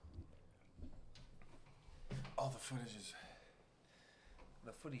the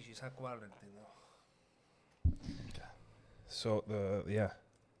footage is quality, though. So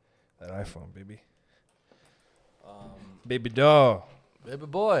that iPhone, baby. Baby doll. Baby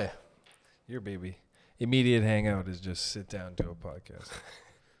boy. Your baby. Immediate hangout is just sit down to a podcast.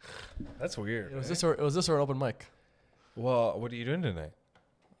 That's weird. Was this or an open mic? Well, what are you doing tonight?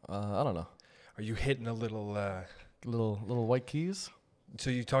 I don't know. Are you hitting a little? Little white keys.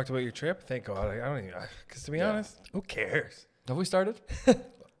 So you talked about your trip. Thank God. I don't even. Because to be honest, who cares? Have we started?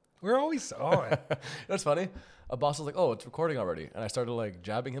 We're always on. That's funny. A boss was like, "Oh, it's recording already," and I started like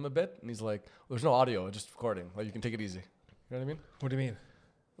jabbing him a bit, and he's like, well, "There's no audio, it's just recording. Like you can take it easy." You know what I mean? What do you mean?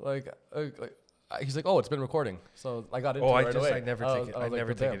 He's like, "Oh, it's been recording," so I got into it right away. I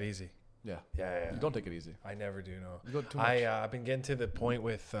never take it easy. Yeah. Yeah. You don't take it easy. I never do. No. You go too much. I've been getting to the point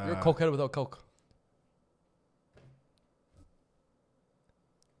with. You're a cokehead without coke.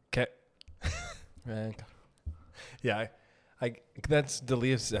 Okay. Yeah. I that's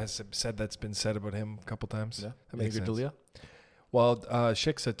Dalia has said that's been said about him a couple times. Yeah. That makes sense. Dalia? Well,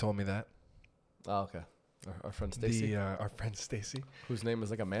 Shix had told me that. Oh, okay. Our friend Stacy. Our friend Stacy, whose name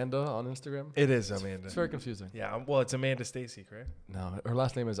is like Amanda on Instagram. It is Amanda. It's very confusing. Yeah. Well, it's Amanda Stacy, correct? No, her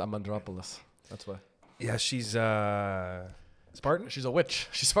last name is Amandropoulos. That's why. Yeah, she's Spartan. She's a witch.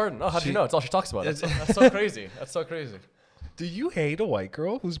 She's Spartan. Oh, how do you know? It's all she talks about. That's so crazy. That's so crazy. Do you hate a white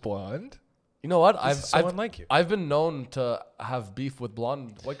girl who's blonde? You know what? I've unlike you. I've been known to have beef with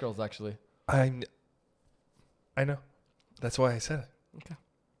blonde white girls. Actually, I know. That's why I said it. Okay.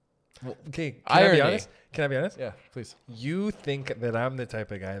 Well, okay. Irony. Can I be honest? Yeah, please. You think that I'm the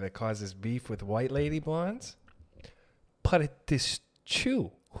type of guy that causes beef with white lady blondes? But it is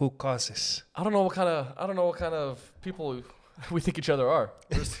you who causes. I don't know what kind of people we think each other are.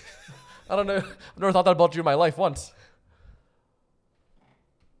 I don't know. I've never thought that about you in my life once.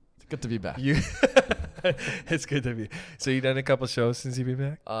 It's good to be back. It's good to be. So you done a couple shows since you've been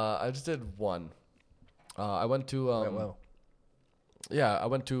back? I just did one. I went to well. Yeah, I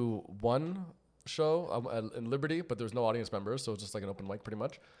went to one show in Liberty, but there was no audience members, so it was just like an open mic pretty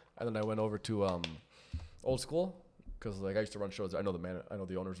much. And then I went over to Old School because like I used to run shows. I know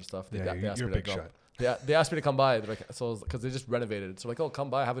the owners and stuff. They asked you're me a big shot. They asked me to come by. They're like, so because they just renovated it. So like, oh, come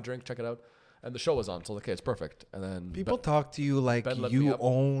by, have a drink, check it out. And the show was on, so okay, it's perfect. And then People talk to you like you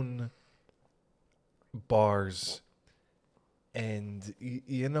own bars, and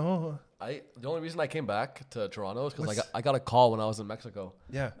you know. The only reason I came back to Toronto is because I got a call when I was in Mexico.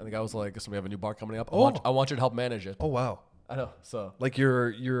 Yeah. And the guy was like, "So we have a new bar coming up. Oh. I want you to help manage it." Oh wow. I know. So like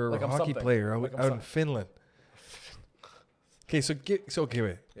you're like a hockey player out in Finland. Okay, so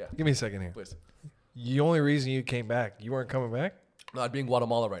wait. Yeah. Give me a second here. Please. The only reason you came back, you weren't coming back? No, I'd be in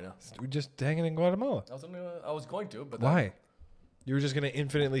Guatemala right now. We're just hanging in Guatemala. I was going to, but why? You were just gonna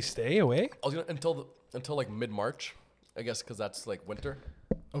infinitely stay away? I was gonna until like mid-March, I guess, because that's like winter.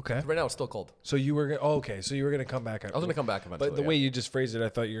 Okay. Right now it's still cold. So you were gonna. So you were gonna come back. I was gonna come back eventually. But the way you just phrased it, I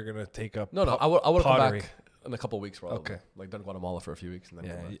thought you were gonna take up. No. I would come back in a couple of weeks, probably. Okay. Like done Guatemala for a few weeks and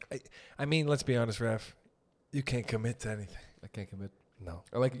then. Yeah. I mean, let's be honest, Raph. You can't commit to anything. I can't commit. No.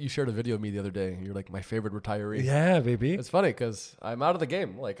 Or like you shared a video of me the other day. You're like my favorite retiree. Yeah, baby. It's funny because I'm out of the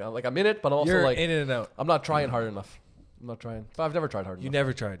game. Like I'm in it, but I'm also You're like in and out. I'm not trying hard enough. I'm not trying. But I've never tried hard enough. You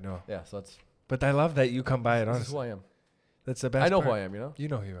never tried, no. Yeah, so that's. But I love that you come by it. This Honestly, is who I am. That's the best. I know part. who I am. You know. You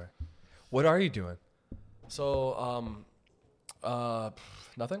know who you are. What are you doing? So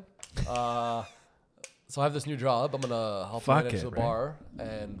nothing. So I have this new job. I'm gonna help manage the bar,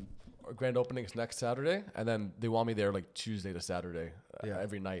 and our grand opening is next Saturday, and then they want me there like Tuesday to Saturday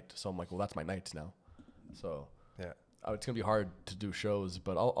every night. So I'm like, well, that's my nights now. So yeah, it's gonna be hard to do shows,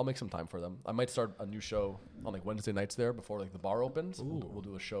 but I'll make some time for them. I might start a new show on like Wednesday nights there before like the bar opens. We'll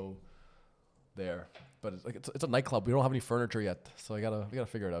do a show there, but it's a nightclub. We don't have any furniture yet, so we gotta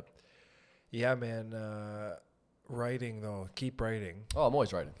figure it out. Yeah, man. Writing though, keep writing. Oh, I'm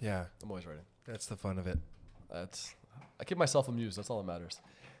always writing. Yeah, I'm always writing. That's the fun of it. I keep myself amused. That's all that matters.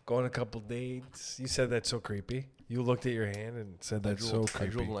 Go on a couple dates. You said that's so creepy. You looked at your hand and said that's so creepy. I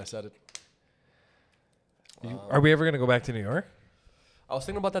drooled when I said it. Are we ever gonna go back to New York? I was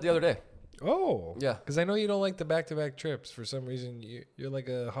thinking about that the other day. Oh, yeah. Because I know you don't like the back-to-back trips. For some reason, you're like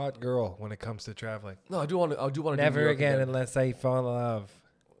a hot girl when it comes to traveling. No, I do want to. Never again unless I fall in love.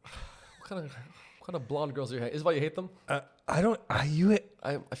 What kind of blonde girls do you hate? Is it why you hate them? I don't. I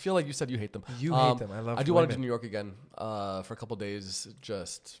feel like you said you hate them. You hate them. I do want to do New York again for a couple of days.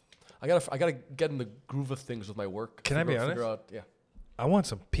 Just I gotta get in the groove of things with my work. Can I be honest? Yeah. I want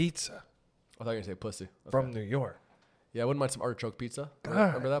some pizza. I thought you were gonna say pussy. From New York. Yeah, I wouldn't mind some artichoke pizza. God.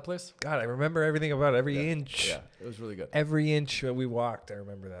 Remember that place? God, I remember everything about every inch. Yeah, it was really good. Every inch we walked, I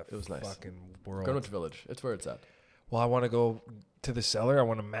remember that. It was nice. Fucking world. Greenwich Village. It's where it's at. Well, I want to go to the cellar. I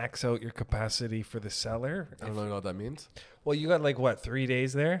want to max out your capacity for the cellar. I don't really know what that means. Well, you got like what, 3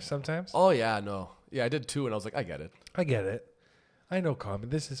 days there sometimes? Oh yeah, no. Yeah, I did 2, and I was like, I get it. I get it. I know comedy.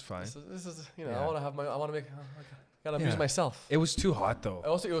 This is fine. This is Yeah. I want to have I want to make. Gotta amuse myself. It was too hot though.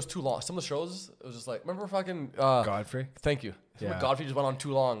 Also, it was too long. Some of the shows, it was just like, remember fucking Godfrey. Thank you. Yeah. Godfrey just went on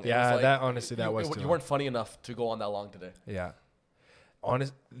too long. Yeah, It was like, that honestly, that was too you long. weren't funny enough to go on that long today. Yeah.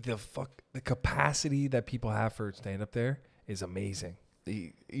 The capacity that people have for stand up there is amazing.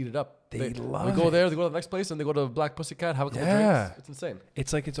 They eat it up. They love We go it. there, they go to the next place, and they go to Black Pussycat, have a couple Yeah. drinks. It's insane.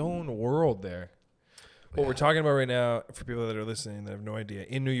 It's like its own world there. What we're talking about right now, for people that are listening that have no idea,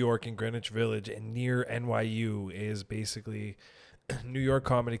 in New York, in Greenwich Village, and near NYU is basically New York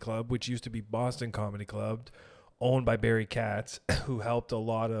Comedy Club, which used to be Boston Comedy Club, owned by Barry Katz, who helped a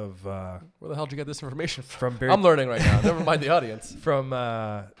lot of... Where the hell did you get this information from Barry, I'm learning right now. Never mind the audience. from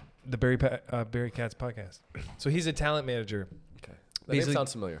the Barry Katz podcast. So he's a talent manager. Okay. That name Basically-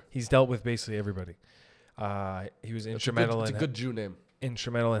 sounds familiar. He's dealt with basically everybody. He was instrumental It's a good Jew name.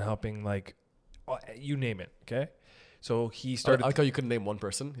 instrumental in helping, like, you name it. Okay, so he started. I like how you couldn't name one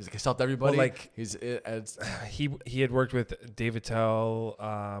person. He's like, he's helped everybody. Well, like- it's He had worked with David Tell,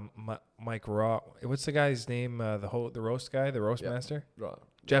 Mike Ross. What's the guy's name? The roast guy, the roast Yep. master, raw.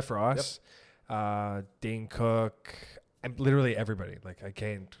 Jeff Ross, Dane Cook, and literally everybody. Like, I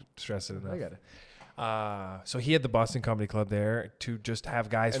can't stress it enough. I get it. So he had the Boston Comedy Club there to just have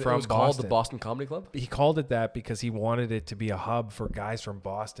guys And from it was Boston. called the Boston Comedy Club. He called it that because he wanted it to be a hub for guys from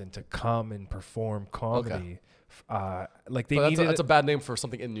Boston to come and perform comedy. Like they But needed, that's a bad name for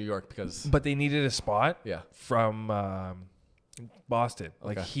something in New York because but they needed a spot yeah, from Boston.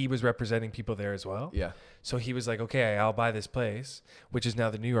 Like Okay. he was representing people there as well. yeah. So he was like, okay, I'll buy this place, which is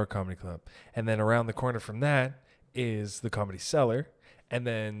now the New York Comedy Club. And then around the corner from that is the Comedy Cellar. And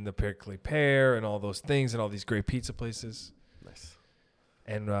then the Prickly Pear and all those things and all these great pizza places. Nice.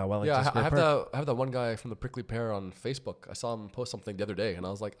 And Yeah, Wellington I Square have Park. I have that one guy from the Prickly Pear on Facebook. I saw him post something the other day, and I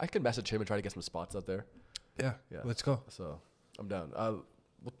was like, I could message him and try to get some spots out there. Yeah, Yeah. let's go. So I'm down.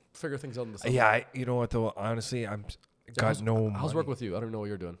 We'll figure things out in the summer. Yeah, you know what though? Honestly, got no money. How's work with you? I don't even know what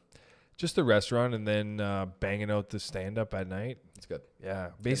you're doing. Just the restaurant and then banging out the stand up at night. It's good. Yeah,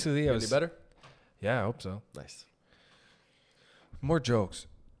 basically I Any was better? Yeah, I hope so. Nice. More jokes.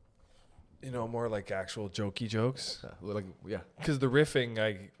 You know, more like actual jokey jokes. Yeah. Because the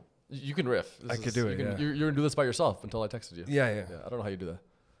riffing, You can riff. I could do it, yeah. You're gonna do this by yourself until I texted you. yeah. Yeah. I don't know how you do that.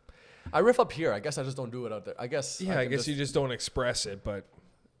 I riff up here. I guess I just don't do it out there. I guess. Yeah, I guess you just don't express it, but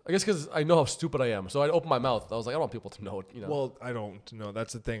I guess because I know how stupid I am, so I open my mouth. I was like, I don't want people to know it. You know. well, I don't know.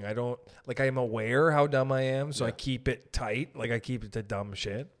 That's the thing. I don't like. I'm aware how dumb I am, so I Yeah. keep it tight. Like I keep it to dumb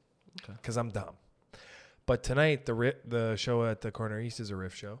shit, Okay. because I'm dumb. But tonight, the show at the Corner East is a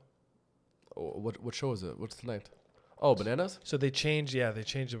riff show. Oh, what show is it? What's tonight? Oh, Bananas. So they changed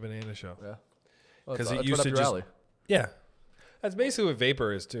the banana show. Yeah. Oh, 'Cause that's- it that's used right to up your just- alley. Yeah, that's basically what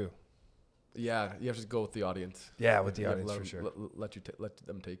Vapor is too. Yeah, you have to go with the audience. Yeah, with the You have to audience let for them- sure. Let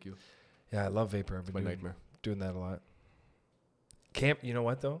them take you. Yeah, I love Vapor. I've It's my been nightmare. doing that a lot. You know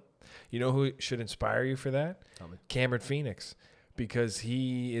what though? You know who should inspire you for that? Tell me. Cameron Phoenix, because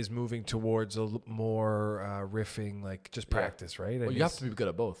he is moving towards more riffing, like just Yeah. practice, right? Well, And you have he's- to be good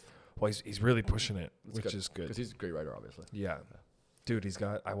at both. Well, he's really pushing it, It's which good. is good. Because he's a great writer, obviously. Yeah, dude,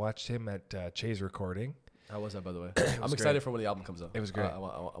 I watched him at Che's recording, How was that, by the way? was I'm excited for when the album comes out. It was great. I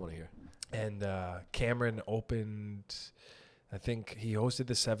want to hear. and Cameron opened. I think he hosted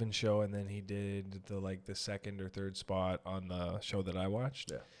the 7 show, and then he did the second or third spot on the show that I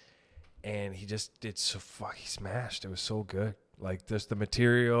watched. Yeah. And he just did he smashed. It was so good. Like just the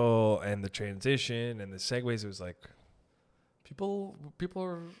material and the transition and the segues. It was like People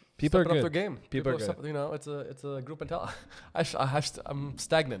are People are stepping up good. their game. People are good. You know, it's a group mentality. I'm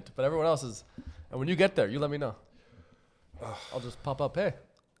stagnant, but everyone else is. And when you get there, you let me know. I'll just pop up. Hey,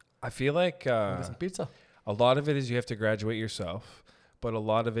 I feel like get some pizza. a lot of it is you have to graduate yourself, but a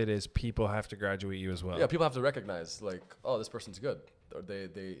lot of it is people have to graduate you as well. Yeah, people have to recognize like, oh, this person's good, or they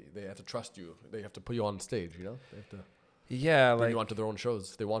have to trust you. They have to put you on stage. You know, they have to Yeah, bring like you onto their own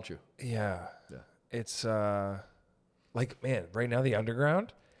shows. They want you. yeah. Yeah. It's like man, right now the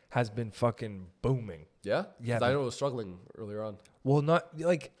underground has been fucking booming. Yeah, Yeah, 'Cause I know it was struggling earlier on. Well, not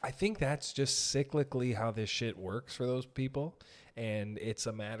like I think that's just cyclically how this shit works for those people, and it's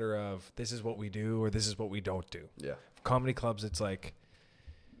a matter of this is what we do or this is what we don't do. Yeah, Comedy clubs, it's like,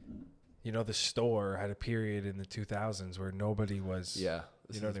 you know, the Store had a period in the 2000s where nobody was. yeah.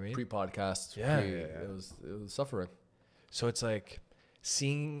 You know what I mean? Pre-podcast. Yeah, pre- yeah. It was suffering. So it's like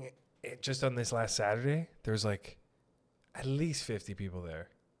seeing it just on this last Saturday, there's like at least 50 people there.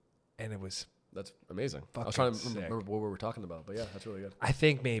 And it was That's amazing. I was fucking trying to sick. remember what we were talking about, but yeah, that's really good. I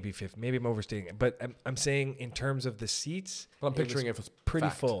think maybe 50. Maybe I'm overstating it. But I'm saying in terms of the seats, But I'm picturing it was pretty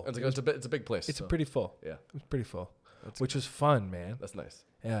packed. full. It's a big place. It's so. pretty full. Yeah, It was pretty full, That's which was fun, man. that's nice.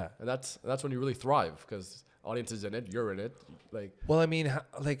 Yeah. And that's when you really thrive because audience is in it, you're in it. Like Well, I mean,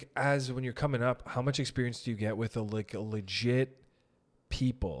 like as when you're coming up, how much experience do you get with a legit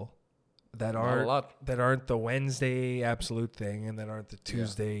people that not a aren't lot. that aren't the Wednesday absolute thing and that aren't the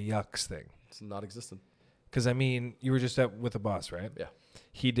Tuesday yucks thing? It's not existent. Because I mean, you were just up with the boss, right? Yeah.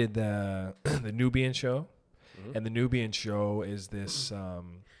 He did the the Nubian show, Mhm. and the Nubian show is this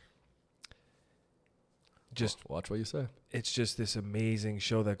just Watch what you say. it's just this amazing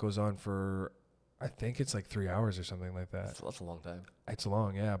show that goes on for I think it's like 3 hours or something like that. That's a long time. It's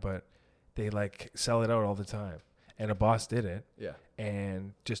long, yeah, but they like sell it out all the time. And a boss did it, Yeah,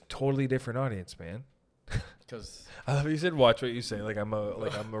 and just totally different audience, man. because I love you said watch what you say, like I'm a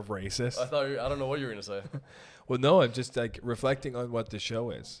racist. I don't know what you were gonna say. Well, no, I'm just like reflecting on what the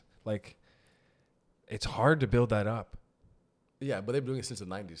show is. Like, it's hard to build that up. Yeah, but they've been doing it since the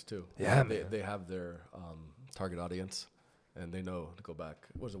 '90s too. Yeah, they man. they have their target audience, and they know to go back.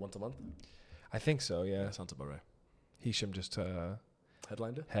 What is it, once a month? I think so, yeah. That sounds about right. Hisham just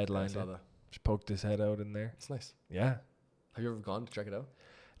Headlined it. headlined Yeah, I it. saw that. Just poked his head out in there. It's nice. Yeah. Have you ever gone to check it out?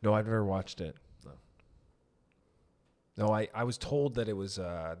 No, I've never watched it. No. No, I was told that it was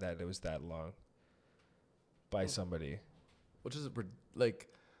that long by somebody. Which is like,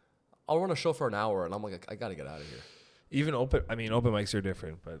 I'll run a show for an hour, and I'm like, I gotta get out of here. Even open mics are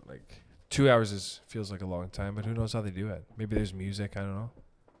different, but like 2 hours feels like a long time. But who knows how they do it? Maybe there's music. I don't know.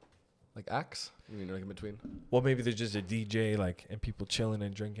 Like acts? You mean like in between? Well, maybe there's just a DJ like and people chilling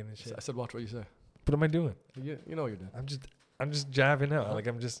and drinking and shit. I said, watch what you say. What am I doing? You know what you're doing. I'm just jiving out. Uh-huh. Like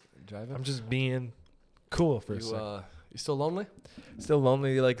I'm just Driving. being cool for a You second. you still lonely? Still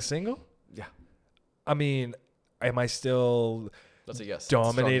lonely, like single? Yeah. I mean, am I still That's a yes.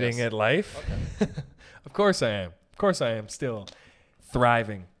 dominating Strong at life? Okay. Of course I am. Of course I am still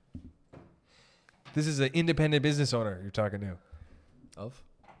thriving. This is an independent business owner you're talking to. Of?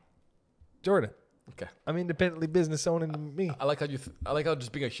 Jordan. Okay. I'm independently business owning me. I like how I like how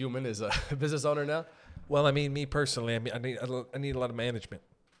just being a human is a business owner now. Well, I mean, me personally, I need a lot of management.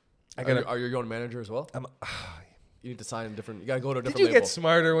 Are you your own manager as well? I'm, You need to sign a different. You gotta go to a did different you label. get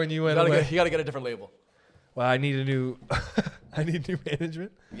smarter when you You went gotta, away? you gotta get a different label. Well, I need a new I need new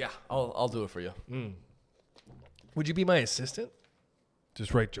management. Yeah, I'll do it for you. Would you be my assistant?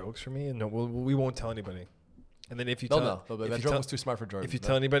 Just write jokes for me, and no, we won't tell anybody. And then if you They'll tell, know. if That you joke tell- was too smart for Jordan. if you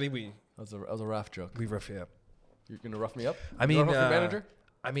tell anybody, that was a Raph joke. we rough you up. You're gonna rough me up? I You mean, wanna rough your manager?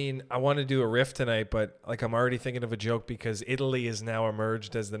 I mean, I want to do a riff tonight, but like I'm already thinking of a joke because Italy is now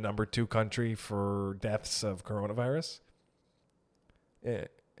emerged as the number 2 country for deaths of coronavirus. Yeah,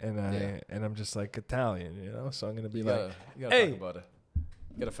 and I'm just like Italian, you know. So I'm gonna be You like, gotta hey, talk about it.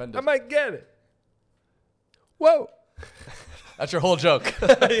 Get offended. I might get it. Whoa. That's your whole joke.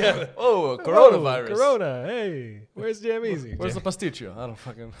 Yeah. Oh, Whoa, coronavirus. Corona. Hey, where's Jam Easy? Where's the pasticcio? I don't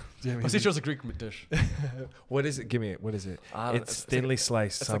fucking. Jam Easy. Pasticcio is a Greek dish. What is it? Give me it. What is it? I don't- It's thinly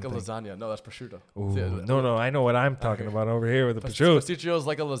sliced. It's something. like a lasagna. No, that's prosciutto. Ooh, Yeah, no, I know what I'm talking about over here with the prosciutto. Pasticcio is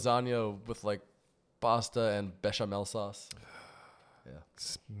like a lasagna with like pasta and bechamel sauce. Yeah,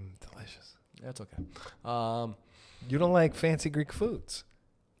 It's, delicious. yeah, it's okay. You don't like fancy Greek foods,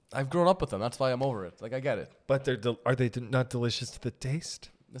 I've grown up with them. That's why I'm over it. Like I get it. but are they not delicious to the taste?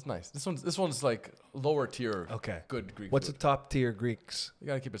 It's nice. This one's like lower tier. Okay. Good Greek. What's food. a top tier Greeks? You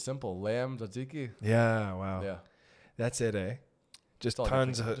gotta keep it simple. Lamb, tzatziki. Yeah, wow. Yeah. That's it, eh? Just That's all I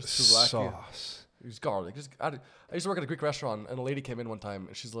tons can of think of. Just souvlaki. sauce. Use garlic. I used to work at a Greek restaurant, and a lady came in one time,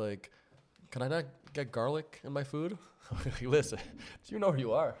 and she's like, "Can I not get garlic in my food?" Like, listen, do you know who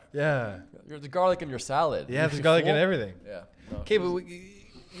you are? Yeah. You're the garlic in your salad. Yeah, You there's garlic in fool. everything. Yeah. No, Okay, but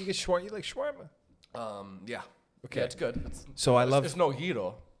you get shawarma. You like shawarma? yeah. Okay. Yeah, it's good. So I love It's no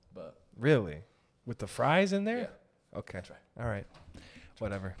gyro, but really with the fries in there. yeah. Okay. That's right. All right.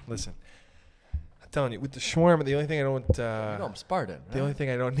 Whatever. Listen, I'm telling you, with the shawarma, the only thing I don't, You know I'm Spartan. the right? only thing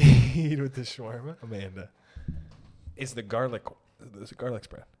I don't need with the shawarma, Amanda, is the garlic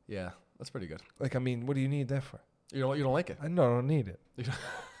spread. Yeah, that's pretty good. Like, I mean, what do you need that for? You don't like it. I don't need it.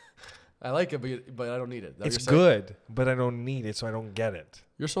 I like it, but I don't need it. That It's you're saying? good, but I don't need it, so I don't get it.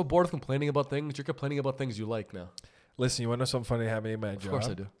 You're so bored of complaining about things. You're complaining about things you like now. Listen, you want to know something funny happening in my job? Of course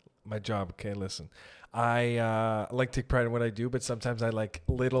I do. My job. Okay, listen. I like to take pride in what I do, but sometimes I like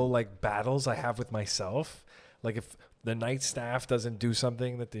little like battles I have with myself. Like if the night staff doesn't do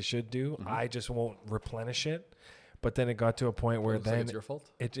something that they should do, I just won't replenish it. But then it got to a point where Looks like then it's your fault.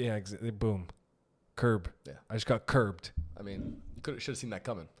 boom, curb. Yeah. I just got curbed. I mean, you should have seen that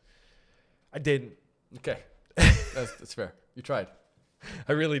coming. I didn't. Okay, that's fair. You tried.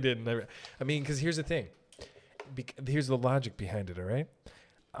 I really didn't. I mean, because here's the thing. Here's the logic behind it, all right?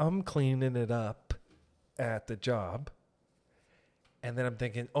 I'm cleaning it up at the job, and then I'm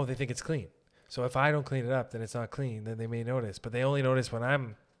thinking, oh, they think it's clean. So if I don't clean it up, then it's not clean. Then they may notice. But they only notice when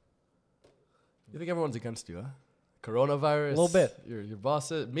I'm... You think everyone's against you, huh? Coronavirus. A little bit. Your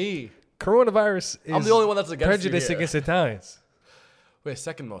bosses. Me. Coronavirus is I'm the only one that's against prejudice you here. against Italians. Wait,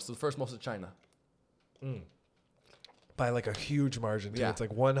 second most. The first most is China. By like a huge margin, too. Yeah. It's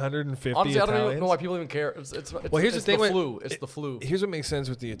like 150 Honestly, Italians. I don't even know why people even care. It's Well, here's the thing the with- flu. It's the flu. Here's what makes sense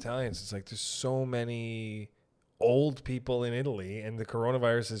with the Italians. It's like there's so many old people in Italy, and the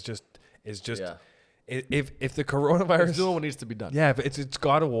coronavirus is just Yeah. if the coronavirus It's doing what needs to be done. yeah, but it's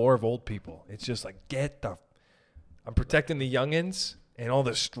God of War of old people. It's just like I'm protecting the youngins, and all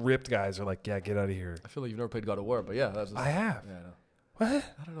the stripped guys are like, yeah, get out of here. I feel like you've never played God of War, but yeah, that's just, I have. Yeah, I know. What?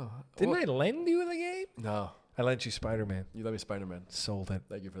 I don't know. Didn't I lend you the game? No, I lent you Spider-Man. you let me Spider-Man. Sold it.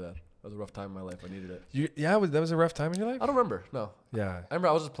 Thank you for that. That was a rough time in my life. I needed it. That was a rough time in your life. I don't remember. No, Yeah. I remember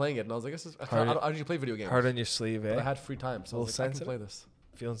I was just playing it, and I was like, "This is." I don't usually play video games. Hard on your sleeve, But I eh? had free time, so I was Little like, I can sensitive?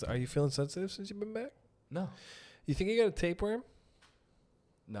 play this. Are you feeling sensitive since you've been back? No, You think you got a tapeworm?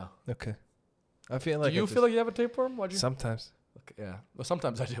 no. Okay. I feel like Do you feel like you have a tapeworm? Why'd you? sometimes. Okay, yeah. Well,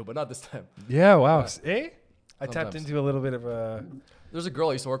 sometimes I do, but not this time. Yeah. Wow. Yeah. Eh? I tapped Sometimes. into a little bit of a. There's a girl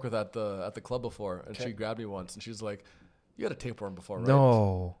I used to work with at the club before, and Okay. she grabbed me once, and she's like, "You had a tapeworm before, right?"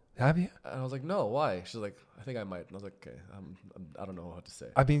 No. Have you? And I was like, "No, why?" She's like, "I think I might." And I was like, "Okay, I don't know what to say."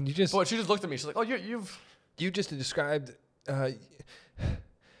 I mean, you just But she just looked at me. She's like, "Oh, you've." you just described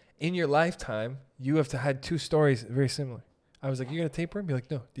in your lifetime you have had two stories very similar. I was like, "You got a tapeworm?" You're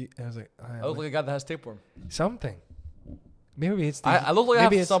like, "No." And I was like, I look like a guy that has tapeworm. something. Maybe it's the. I look like I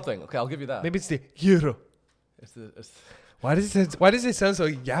maybe have it's- something. Okay, I'll give you that. Maybe it's the euro. It's Why does it sound so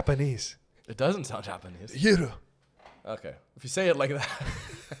Japanese? it doesn't sound Japanese. Euro. Okay, if you say it like that,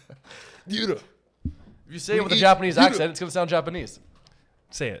 Euro. if you say it with a eat Japanese gyro. accent, it's gonna sound Japanese.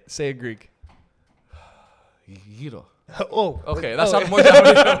 Say it. Say it Greek. Gyro. Oh. Okay, that sounded more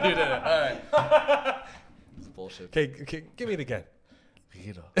Japanese than you did it. All right. It's bullshit. Okay, give me it again.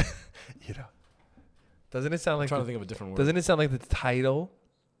 Gyro. Euro. Doesn't it sound I'm like trying to think of a different word. Doesn't it sound like the title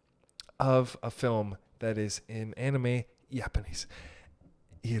of a film that is in anime Japanese?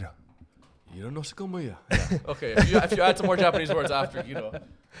 Hiro. Gyro no sukumu. Yeah. Okay, if you add some more Japanese words after gyro,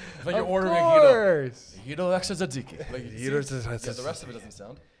 it's like you're ordering gyro. course. Gyro extra tzatziki. Like, Gyro see? tzatziki. Yeah, the rest of it doesn't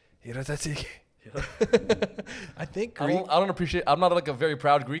sound. Hiro Tatsuki. Gyro. I think I Greek. don't appreciate. I'm not like a very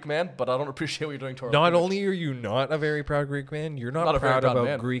proud Greek man, but I don't appreciate what you're doing to our. Not language. only are you not a very proud Greek man, you're not Not a very proud proud about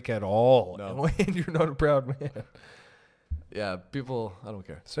man. Greek at all. No. And you're not a proud man. Yeah, people. I don't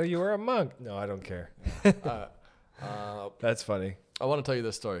care. So you were a monk. No, I don't care. That's funny. I want to tell you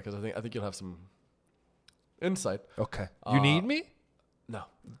this story because I think you'll have some insight. Okay. You need me? No.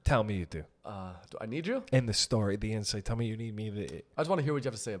 Tell me you do. Do I need you? And the story, the insight. Tell me you need me. I just want to hear what you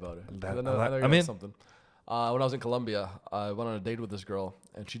have to say about it. That- I know you I'm have in. something. When I was in Colombia, I went on a date with this girl,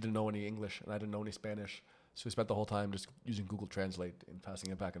 and she didn't know any English, and I didn't know any Spanish. So we spent the whole time just using Google Translate and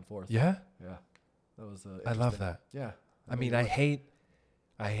passing it back and forth. Yeah? Yeah. That was. I love interesting. that. Yeah. I mean, I hate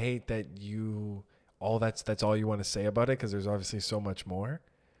that you that's all you want to say about it because there's obviously so much more.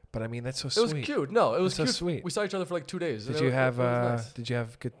 But I mean, that's so It sweet. was cute. No, it was so cute. sweet. We saw each other for like 2 days. Did and you it have was nice. did you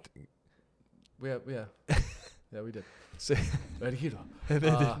have good Yeah. Yeah, we did. say Right, Hiro. and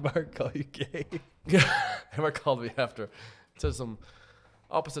then did Mark call you gay? Emma called me after. It said some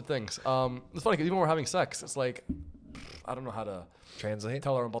opposite things. It's funny because even when we're having sex, it's like I don't know how to Translate?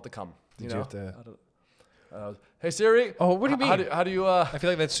 tell her I'm about to come. Did you have to- I don't- hey Siri. Oh, what do you mean? How do you? I feel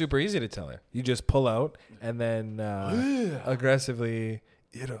like that's super easy to tell her. You just pull out and then aggressively,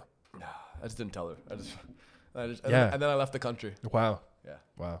 I just didn't tell her. And Yeah. then I left the country. Wow. Yeah.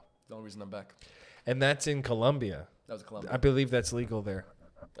 Wow. The only reason I'm back. And that's in Colombia. That was Colombia. I believe that's legal there.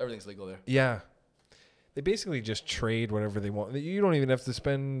 Everything's legal there. Yeah. They basically just trade whatever they want. You don't even have to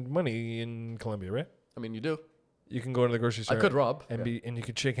spend money in Colombia, right? I mean, you do. You can go to the grocery store. I could rob. and Yeah. and you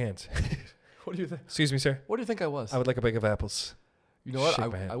could shake hands. What do you think? Excuse me, sir. What do you think I was? I would like a bag of apples. You know what?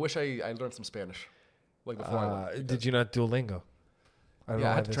 shake my hand. I wish I learned some Spanish. Like before I went. Did you not Duolingo? I don't know Yeah, I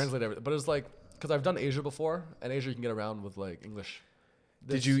how had to this- translate everything. But it was like, because I've done Asia before, and Asia you can get around with like English.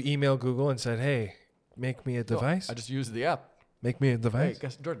 Did you email Google and said, "Hey, make me a No, device"? I just used the app. Make me a Hey, device.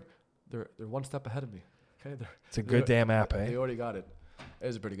 guess Jordan, they're one step ahead of me. Okay, It's a good damn app, They eh? already got it. It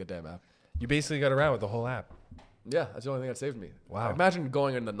is a pretty good damn app. You basically got around with the whole app. Yeah, that's the only thing that saved me. Wow. Imagine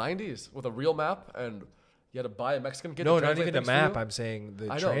going in the 90s with a real map and You had to buy a Mexican kid. No, to not translate even the things for map. you? I'm saying the I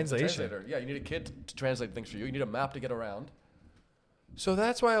know, the translation. translator. Yeah, you need a kid to translate things for you. You need a map to get around. So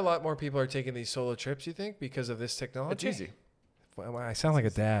that's why a lot more people are taking these solo trips, you think, because of this technology? It's easy. Well, I sound like a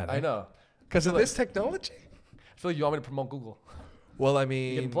dad. I know. Because of like- this technology? I feel like you want me to promote Google. Well, I You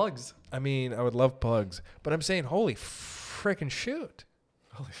mean, getting plugs. I would love plugs, but I'm saying, holy freaking shoot.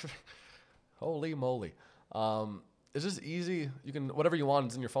 Holy moly. It's just easy. You can, whatever you want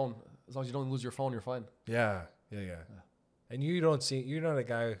is in your phone. As long as you don't lose your phone, you're fine. Yeah. And you're not a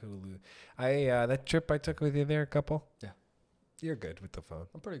guy who, that trip I took with you there, a couple. Yeah. You're good with the phone.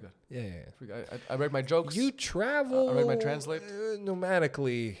 I'm pretty good. Yeah. I write my jokes. You travel. I read my translate.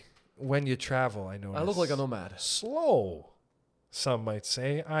 Nomadically when you travel, I know. I look like a nomad. Slow, some might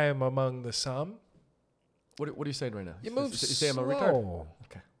say. I am among the some. What are you saying right now? You move You say I'm a slow. retard?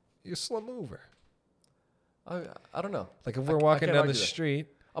 Okay. You're a slow mover. I don't know. Like if we're I walking can't down the argue that. street,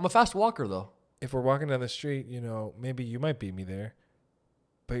 I'm a fast walker, though. if we're walking down the street, maybe you might beat me there,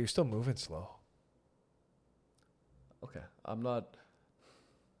 but you're still moving slow. Okay. I'm not.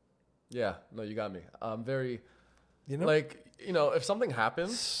 Yeah. No, you got me. I'm very. You know, If something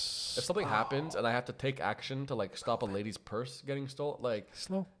happens, and I have to take action to stop a lady's purse getting stolen,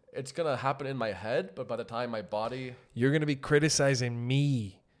 slow. it's gonna happen in my head, but by the time my body, You're gonna be criticizing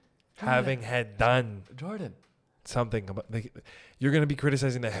me having had done Jordan, something about. You're gonna be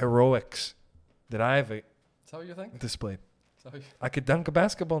criticizing the heroics that I've is that what you think? displayed. Is that what I could dunk a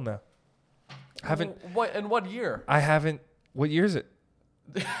basketball now. What in what year? I haven't. What year is it?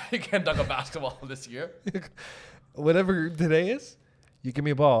 You can't dunk a basketball this year. Whatever today is. You give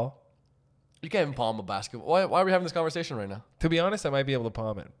me a ball. You can't even palm a basketball. Why are we having this conversation right now? To be honest, I might be able to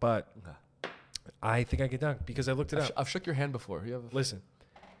palm it, but I think I can dunk because I looked it up. I've shook your hand before. You have Listen,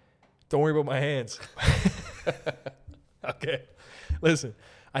 don't worry about my hands. Okay. Listen,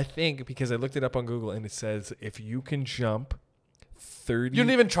 I think because I looked it up on Google and it says if you can jump 30. You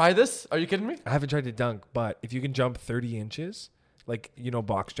didn't even try this? Are you kidding me? I haven't tried to dunk, but if you can jump 30 inches,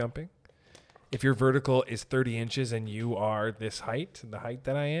 box jumping, if your vertical is 30 inches and you are this height, the height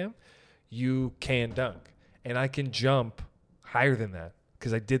that I am, you can dunk. And I can jump higher than that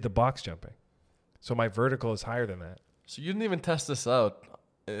because I did the box jumping. So my vertical is higher than that. So you didn't even test this out.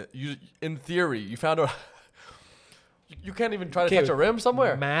 In theory, you found out you can't even try to touch a rim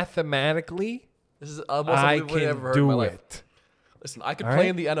somewhere. Mathematically, This is most I unbelievable I've ever can heard in my do life. it. Listen, I could All play right?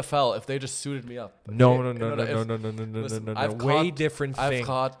 in the NFL if they just suited me up. No. Listen, I've Way caught- different I've thing.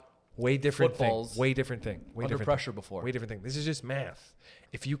 caught Way different thing. footballs Way different thing. Way under different pressure thing. before. Way different thing. This is just math.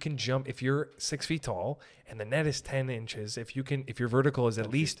 If you can jump, if you're 6 feet tall and the net is 10 inches, if your vertical is at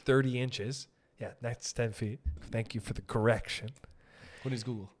least 30 inches, yeah, that's 10 feet. Thank you for the correction. What is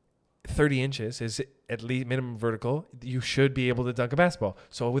Google? 30 inches is at least minimum vertical. You should be able to dunk a basketball.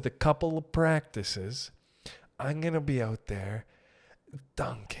 So with a couple of practices, I'm going to be out there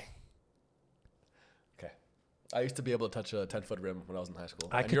dunking. Okay. I used to be able to touch a 10-foot rim when I was in high school.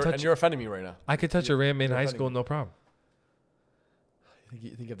 And you're offending me right now. I could touch a rim in you're high offending school, me. no problem. You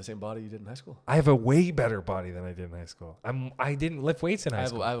think you have the same body you did in high school? I have a way better body than I did in high school. I didn't lift weights in high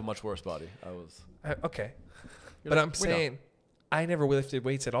school. I have a much worse body. Okay. You're But like, I'm we know. saying I never lifted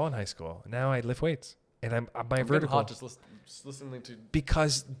weights at all in high school. Now I lift weights. And I'm my I'm getting vertical hot just listening to.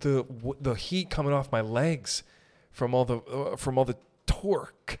 because the heat coming off my legs from all the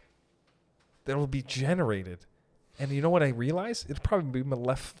torque that will be generated. And you know what I realized? It'd probably be my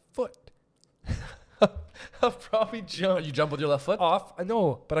left foot. I'll probably jump. You jump with your left foot? Off.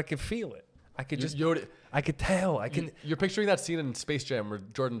 No, but I can feel it. I could I could tell. I can. You're picturing that scene in Space Jam where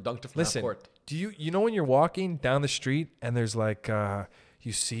Jordan dunked it from half Listen, court. do you know when you're walking down the street and there's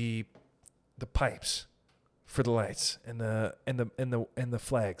you see the pipes for the lights and the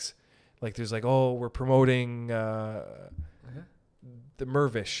flags, like there's we're promoting the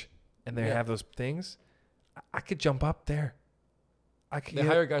Mervish and they have those things. I could jump up there. They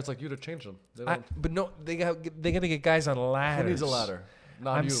hire guys like you to change them. They don't. But no, they got to get guys on ladders. Who needs a ladder?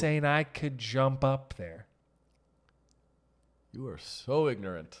 Not I'm you. saying I could jump up there. You are so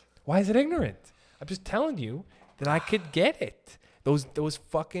ignorant. Why is it ignorant? I'm just telling you that I could get it. Those when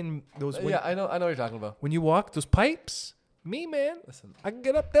I know what you're talking about. when you walk those pipes, me man, Listen, I can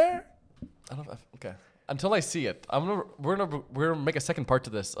get up there. I don't. Okay. Until I see it, we're gonna make a second part to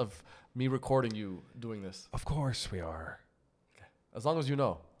this of me recording you doing this. Of course we are. As long as you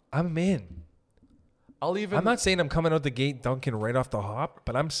know, I'm in. I'm not saying I'm coming out the gate dunking right off the hop,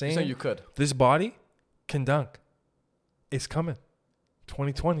 but I'm saying you could. this body can dunk. It's coming.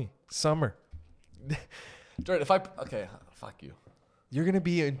 2020 summer. Jordan, fuck you. You're gonna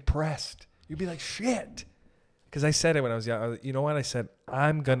be impressed. You'll be like, shit. Because I said it when I was young. You know what? I said,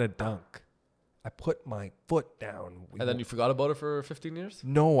 I'm gonna dunk. I put my foot down. And then you forgot about it for 15 years?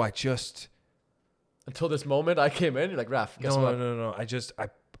 No, I just... Until this moment, I came in. You're like, Raph, guess what? No.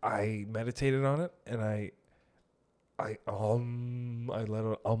 I meditated on it, and I let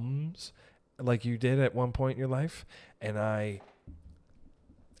out ums like you did at one point in your life, and I'm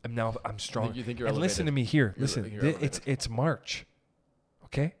strong. You think you're and elevated. Listen to me here. Listen, you're elevated. it's March.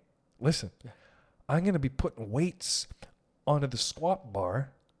 Okay? Listen. Yeah. I'm going to be putting weights onto the squat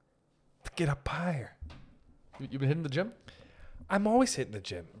bar to get up higher. You've been hitting the gym? I'm always hitting the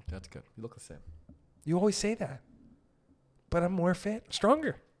gym. That's good. You look the same. You always say that. But I'm more fit,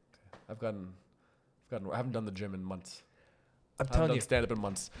 stronger. I haven't done the gym in months. I'm I haven't telling done you. stand-up in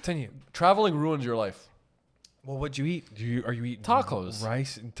months. I'm telling you. Traveling ruins your life. Well, what'd you eat? Are you eating Tacos.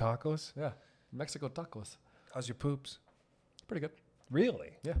 rice and tacos? Yeah. Mexico tacos. How's your poops? Pretty good.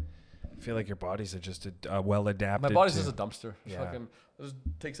 Really? Yeah. I feel like your bodies are just well adapted. My body's just a dumpster. Yeah. Just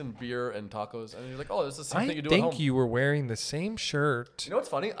takes in beer and tacos, and you're like, oh, this is the same I thing you do at home. think you were wearing the same shirt. You know what's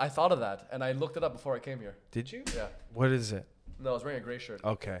funny? I thought of that, and I looked it up before I came here. Did you? Yeah. What is it? No, I was wearing a gray shirt.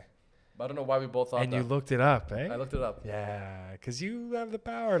 Okay. But I don't know why we both thought And that. you looked it up, eh? I looked it up. Yeah, because you have the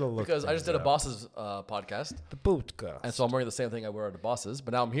power to look. Because I just did a things up. boss's podcast, The podcast. and so I'm wearing the same thing I wear at the boss's.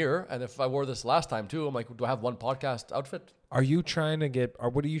 But now I'm here, and if I wore this last time too, I'm like, do I have one podcast outfit? Are you trying to get? Or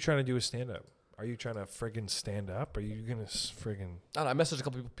what are you trying to do with stand up? Are you trying to friggin' stand up? Are you gonna friggin'? I don't know, I messaged a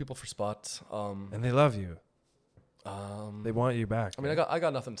couple people for spots. And they love you. They want you back. I mean, I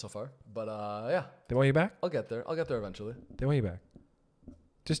got nothing so far, but yeah, They want you back. I'll get there. I'll get there eventually. They want you back.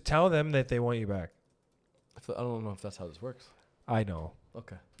 Just tell them that they want you back. I don't know if that's how this works. I know.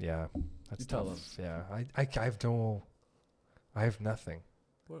 Okay. Yeah, that's You tell tough. Yeah, I have nothing.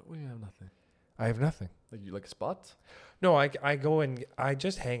 What do you have nothing? I have nothing. Like you like spots? No, I go and I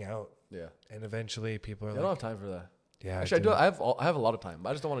just hang out, Yeah. and eventually people are I don't like, have time for that. "Yeah, Actually, I have a lot of time.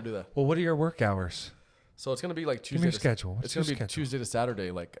 I just don't want to do that. Well, what are your work hours? So it's gonna be like Give me Tuesday. your schedule. What's It's gonna your be schedule? Tuesday to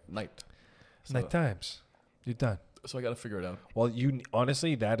Saturday, like night. So, Night times. You're done. So I gotta figure it out. Well,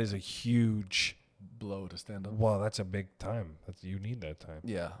 honestly, that is a huge. Blow to stand up. Well, that's a big time. You need that time.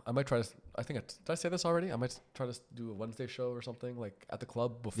 Yeah, I might try to. Did I say this already? I might try to do a Wednesday show or something like at the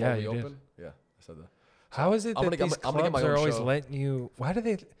club before Yeah, we you did. open. Yeah, I said that. How is it I'm that gonna get these I'm gonna get clubs my own are always show. letting you? Why do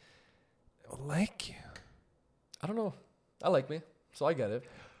they like you? I don't know. I like me, so I get it.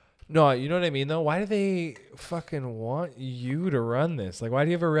 No, you know what I mean though. Why do they fucking want you to run this? Like, why do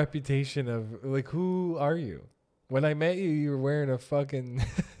you have a reputation of like? Who are you? When I met you, you were wearing a fucking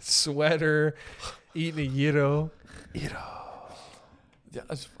sweater, eating a gyro. Yeah,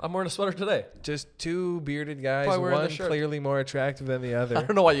 I'm wearing a sweater today. Just two bearded guys, Probably wearing the one shirt. clearly more attractive than the I other.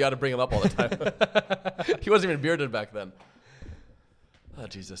 don't know why you got to bring him up all the time. He wasn't even bearded back then. Oh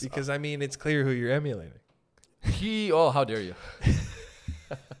Jesus! Because I mean, it's clear who you're emulating. How dare you?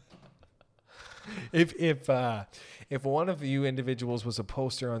 If one of you individuals was a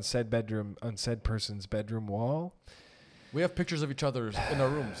poster on said person's bedroom wall, We have pictures of each other in our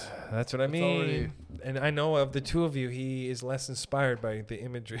rooms. that's what I It's mean. already- And I know of the two of you, he is less inspired by the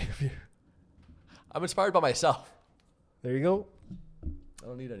imagery of you. I'm inspired by myself. There you go. I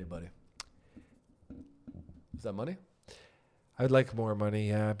don't need anybody. Is that money? I'd like more money.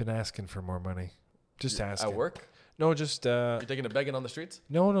 Yeah, I've been asking for more money. Just asking. At work? No, just You're taking a begging on the streets?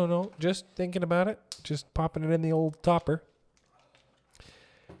 no. Just thinking about it. Just popping it in the old topper.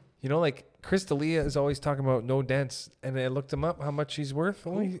 You know, like Chris D'Elia is always talking about no dents, and I looked him up how much he's worth.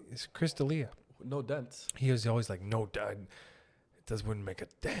 Only it's Chris D'Elia. No dents. He was always like no dent. It wouldn't make a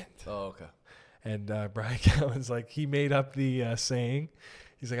dent. Oh, okay. And Brian Callen's like, he made up the saying.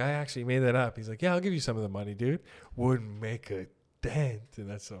 He's like, I actually made that up. He's like, yeah, I'll give you some of the money, dude. Wouldn't make a dent. And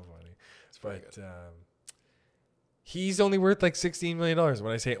that's so funny. It's very But he's only worth like $16 million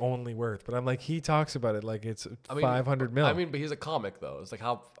when I say only worth. But I'm like, he talks about it like it's 500 mil. I mean, but he's a comic, though. It's like,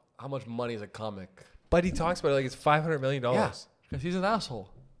 how much money is a comic? But he talks about it like it's $500 million. Yeah, because he's an asshole.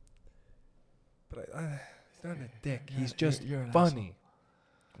 But he's not a dick. He's just you're an funny.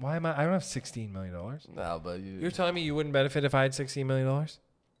 Why am I don't have $16 million. No, but You're telling me you wouldn't benefit if I had $16 million?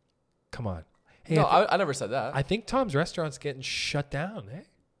 Come on. Hey, No, I never said that. I think Tom's Restaurant's getting shut down, eh?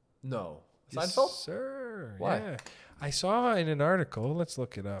 No. Yes, Seinfeld? sir. Why? Yeah. I saw in an article, let's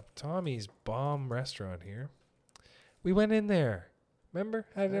look it up, Tommy's Bomb Restaurant here. We went in there. Remember?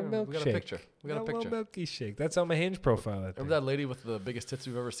 Had a milkshake. We got a picture. We got a little picture. milky shake. That's on my Hinge profile. Remember that lady with the biggest tits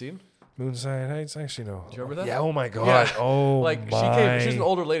we've ever seen? Moonside Heights? Actually, no. Do you remember that? Yeah, oh my God. Yeah. Oh Like, my she came, she's an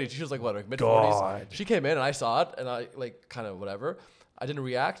older lady. She was like, what, like mid-40s? God. She came in and I saw it and I, like, kind of whatever. I didn't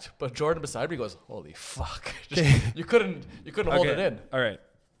react, but Jordan beside me goes, holy fuck. Just, you couldn't hold it in. All right.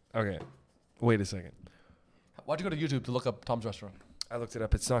 Okay. Wait a second. Why'd you go to YouTube to look up Tom's Restaurant? I looked it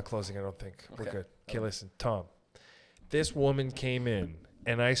up. It's not closing, I don't think. We're Okay. good. Okay, listen, Tom. This woman came in,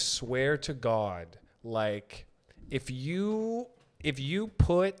 and I swear to God, like, if you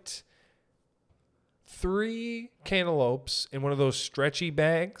put 3 cantaloupes in one of those stretchy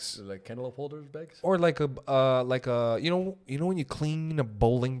bags, Like cantaloupe holders bags? or like a you know when you clean a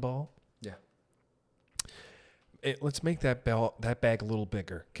bowling ball. Yeah. Let's make that bag a little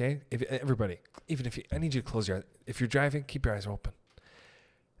bigger, okay? Everybody, I need you to close your eyes. If you're driving, keep your eyes open.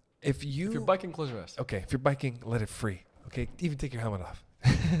 If If you're biking, close your eyes. okay, if you're biking, let it free, okay? Even take your helmet off.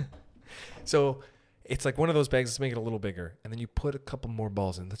 So it's like one of those bags. Let's make it a little bigger, and then you put a couple more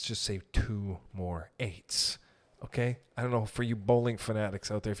balls in. Let's just say 2 more 8s, okay? I don't know for you bowling fanatics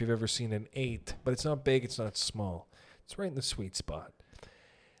out there if you've ever seen an 8, but it's not big, it's not small. It's right in the sweet spot.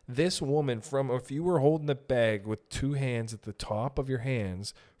 This woman, if you were holding the bag with 2 hands at the top of your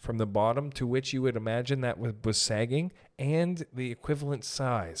hands, from the bottom to which you would imagine that was sagging, and the equivalent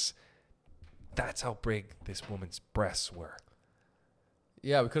size, that's how big this woman's breasts were.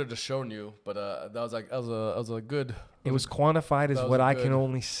 Yeah, we could have just shown you, but that was a good. It was quantified as That was what I good. can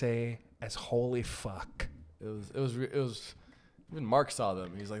only say as holy fuck. It was. Even Mark saw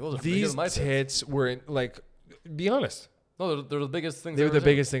them. He's like, those are bigger These than my tits. tits were like, be honest, No, they're the biggest things. they were I've the ever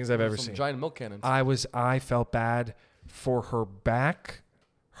seen. biggest things I've ever Some seen. Giant milk cannons. I felt bad for her back.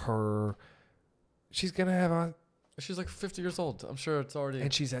 She's gonna have a, She's like 50 years old. I'm sure it's already.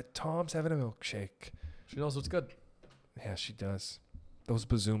 and she's at Tom's having a milkshake. She knows what's good. Yeah, she does. Those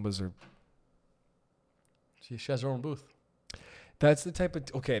bazoombas are. She has her own booth. That's the type of.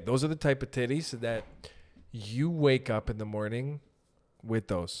 Okay, those are the type of titties that you wake up in the morning with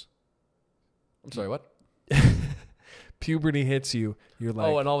those. I'm sorry, what? Puberty hits you. You're like,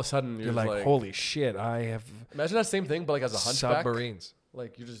 And all of a sudden you're like, holy shit! I have Imagine that same thing, but like as a hunchback. submarines.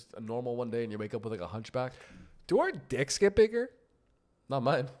 Like you're just a normal one day and you wake up with like a hunchback. Do our dicks get bigger? Not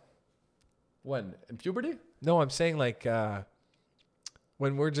mine. When? In puberty? No, I'm saying like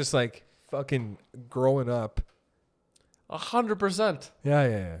when we're just like fucking growing up. 100%.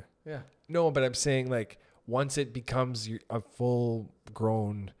 Yeah. Yeah. No, but I'm saying like once it becomes a full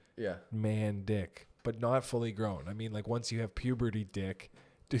grown Yeah. man dick, but not fully grown. I mean, like once you have puberty dick,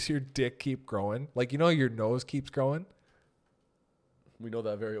 does your dick keep growing? Like, your nose keeps growing? We know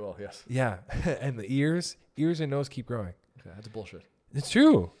that very well, yes. Yeah. And the ears and nose keep growing. Okay, that's bullshit. It's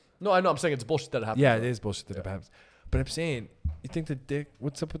true. No, I know. I'm saying it's bullshit that it happens. Yeah, though. it is bullshit that it Yeah. happens. But I'm saying, you think the dick,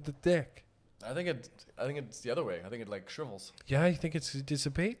 what's up with the dick? I think it's the other way. I think it like shrivels. Yeah, you think it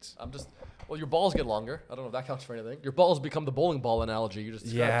dissipates? Well, your balls get longer. I don't know if that counts for anything. Your balls become the bowling ball analogy you just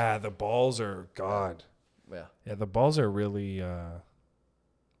described. Yeah, the balls are, God. Yeah. Yeah, the balls are really,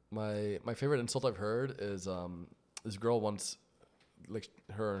 My favorite insult I've heard is this girl once, like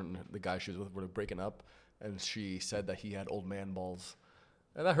her and the guy she was with were breaking up, and she said that he had old man balls,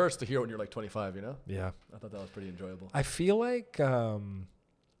 and that hurts to hear when you're like 25. yeah. I thought that was pretty enjoyable. I feel like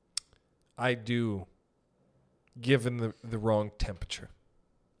I do, given the wrong temperature.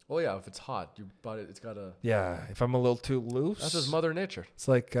 Oh yeah, if it's hot, your body it's gotta. Yeah, if I'm a little too loose, That's just Mother Nature. it's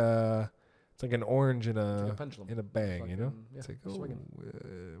like an orange in It's like a a pendulum. in a bang, you know. Fucking- yeah, It's like,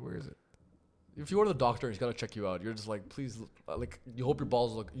 swinging. where is it? If you go to the doctor, he's gonna check you out. You're just like, please, like you hope your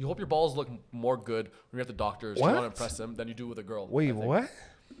balls look more good when you're at the doctor's. You want What? to impress him than you do with a girl. Wait, I think. what?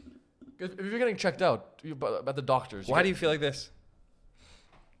 If you're getting checked out at the doctor's, Why do you feel like this?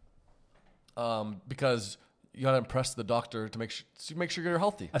 Because you gotta impress the doctor to make sure you're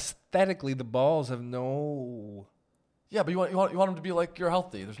healthy. Aesthetically, the balls have no. Yeah, but you want him to be like you're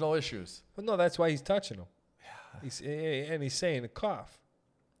healthy. There's no issues. Well, no, that's why he's touching them. Yeah. He's saying a cough,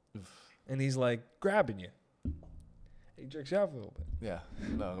 and he's like grabbing you. He jerks you off a little bit. Yeah,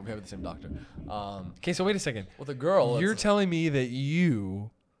 no, we have the same doctor. Okay, so wait a second. With a girl, You're it's- telling me that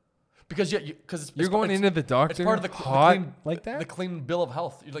because you're going into the doctor It's part of the hot clean, like that? The clean bill of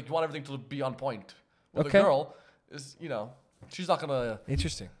health. You want everything to be on point. With Okay. a girl, is she's not gonna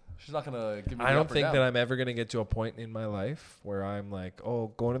Interesting. give me. I don't think that I'm ever going to get to a point in my life where I'm like, oh,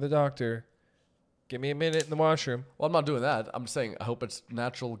 going to the doctor. Give me a minute in the washroom. Well, I'm not doing that. I'm saying I hope it's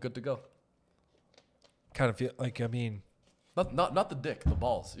natural, good to go. Kind of feel like, I mean, Not the dick, the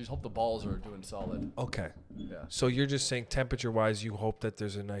balls. You just hope the balls are doing solid. okay. Yeah. So you're just saying temperature wise, you hope that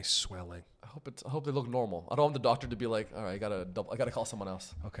there's a nice swelling. I hope they look normal. I don't want the doctor to be like, all right, I gotta call someone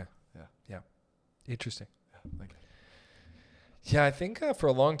else. Okay. Yeah. Interesting. Like, Yeah, I think for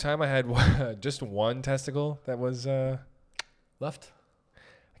a long time I had just one testicle that was, I left.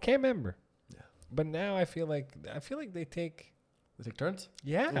 can't remember. Yeah. But now I feel like they take, They take turns.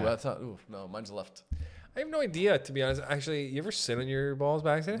 yeah. Ooh, that's not. Ooh, no, mine's left. I have no idea, to be honest. Actually, you ever sit on your balls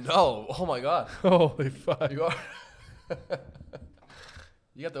by accident? No. Oh my god. Holy fuck. You are.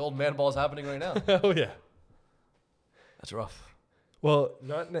 You got the old man balls happening right now. Oh yeah. That's rough. Well,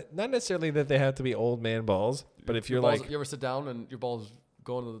 not necessarily that they have to be old man balls, but if you're balls, like, you ever sit down and your balls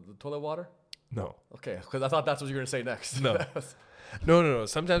go into the toilet water? no, Okay, because I thought that's what you were gonna say next. No. no.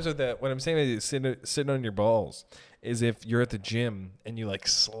 Sometimes with that, what I'm saying is sitting on your balls is if you're at the gym and you like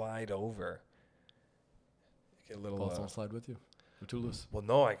slide over. Get a little. Balls don't slide with you. They're too loose. Well,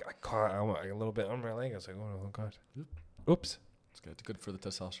 no, I caught a little bit on my leg. I was like, oh god. Oops. It's good. It's good for the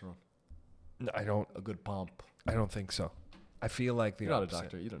testosterone. No, I don't. A good pump. I don't think so. I feel like the You're not opposite. a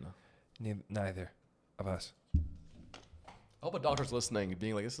doctor. You don't know. Neither of us. I hope a doctor's listening and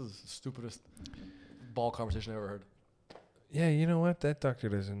being like, this is the stupidest ball conversation I ever heard. Yeah, you know what? That doctor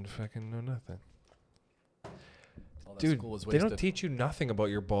doesn't fucking know nothing. All that Dude, school was they don't wasted. teach you nothing about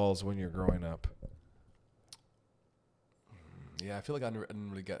your balls when you're growing up. Yeah, I feel like I didn't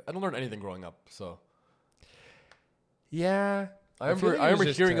really get. I don't learn anything growing up, so. Yeah. I remember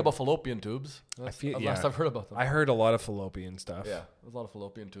just, hearing about fallopian tubes. That's feel- the yeah. last I've heard about them. I heard a lot of fallopian stuff. Yeah, there's a lot of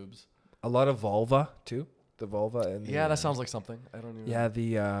fallopian tubes. A lot of vulva, too. The vulva and the, Yeah, that sounds like something. I don't even. Yeah,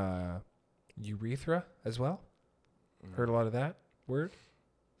 the urethra as well. Heard a lot of that word.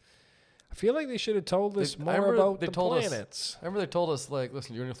 I feel like they should have told us I more remember about they the told us- planets. I remember they told us like,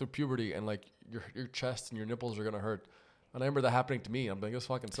 listen, you're going through puberty and like your chest and your nipples are gonna hurt. And I remember that happening to me. I'm like, this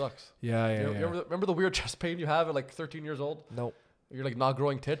fucking sucks. Yeah, You know, you remember the weird chest pain you have at like 13 years old? Nope. You're like not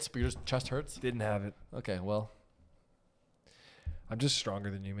growing tits, but your just chest hurts. Didn't have it. Okay, well, I'm just stronger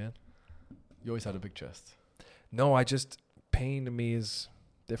than you, man. you always had a big chest. No, pain to me is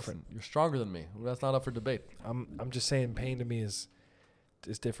different. Listen, you're stronger than me. That's not up for debate. I'm just saying pain to me is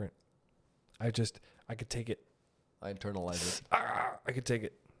different. I could take it. I internalize it. I could take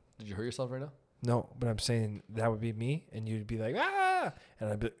it. Did you hurt yourself right now? No, but I'm saying that would be me, and you'd be like, ah, and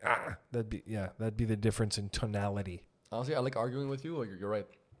I'd be, ah. That'd be the difference in tonality. Honestly, I like arguing with you. You're right.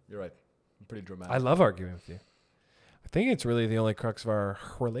 You're right. I'm pretty dramatic. I love arguing with you. I think it's really the only crux of our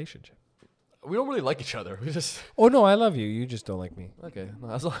relationship. We don't really like each other. We just Oh no, I love you. You just don't like me. okay. No,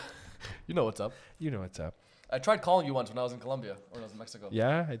 that's all. You know what's up. You know what's up. I tried calling you once when I was in Colombia or when I was in Mexico.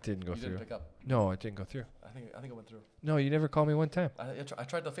 Yeah, it didn't go You through. didn't pick up. No, it didn't go through. I think it went through. No, you never called me one time. I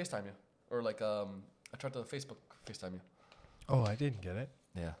tried to FaceTime you, or like I tried to Facebook FaceTime you. Oh, I didn't get it.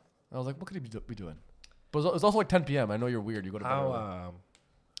 Yeah. I was like, what could he be doing? But it was also like 10 p.m. I know you're weird. You go to bed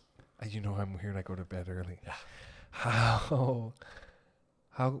early. You know I'm weird. I go to bed early. Yeah.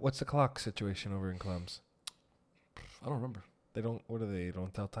 What's the clock situation over in Columbs? I don't remember. They don't. What do they?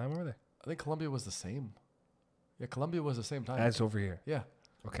 Don't tell time over there. I think Colombia was the same. Yeah, Colombia was the same time. As over here. Yeah.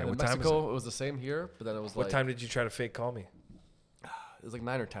 Okay. And What in time is Mexico, it was the same here, but then it was What like time did you try to fake call me? it was like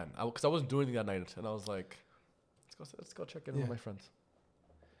 9 or 10. Because I wasn't doing anything that night, and I was like, let's go check in with my friends.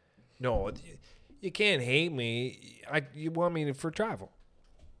 No, you can't hate me. You want me for travel?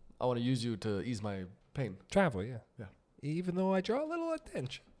 I want to use you to ease my pain. Travel, yeah. Yeah. Even though I draw a little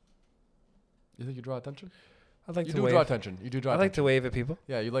attention, You think you draw attention? I like You to do wave. draw attention. You do draw I attention. like to wave at people.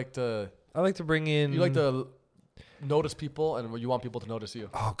 Yeah, you like to. I like to bring in. You like to notice people, and you want people to notice you.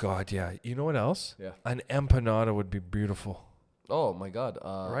 Oh God, yeah. You know what else? Yeah. An empanada would be beautiful. Oh my God.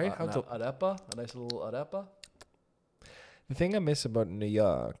 Right? An arepa, a nice little arepa. The thing I miss about New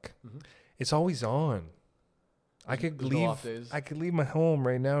York, it's always on. I could There's no leave. off days. I could leave my home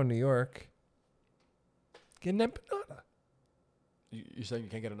right now in New York. Get an empanada. You're saying you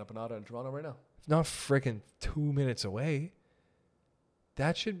can't get an empanada in Toronto right now? Not freaking 2 minutes away.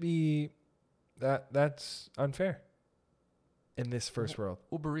 That should be. That's unfair. In this first world,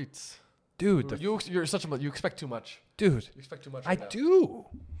 Uber Eats. dude. You're such a you expect too much. Dude, You expect too much. I Right now. do.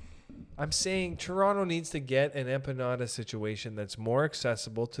 I'm saying Toronto needs to get an empanada situation that's more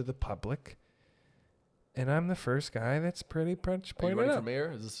accessible to the public. And I'm the first guy that's pretty much Are you pointed running for out.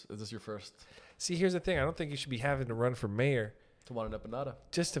 mayor? Is this your first See, here's the thing. I don't think you should be having to run for mayor to want an empanada?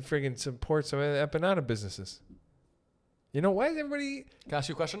 just to friggin' support some empanada businesses. You know, why is everybody... Can I ask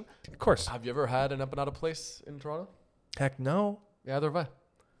you a question? Of course. Have you ever had an empanada place in Toronto? Heck no. Yeah, either have I.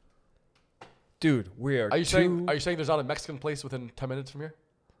 Dude, we are Are you too... saying there's not a Mexican place within 10 minutes from here?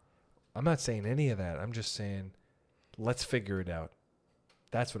 I'm not saying any of that. I'm just saying, let's figure it out.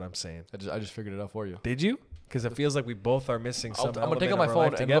 That's what I'm saying. I just figured it out for you. Did you? Because it feels like we both are missing some I'm gonna take out element my of our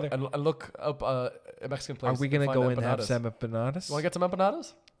phone life and together. look up a Mexican place. Are we going to find go and have empanadas. some empanadas? You want to get some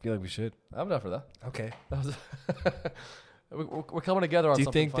empanadas? I feel like we should. I'm down for that. Okay. That was we're coming together on Do you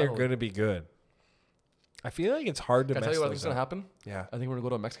something think they're finally. going to be good? I feel like it's hard to Can I mess tell you those what's going to up. happen? Yeah. I think we're going to go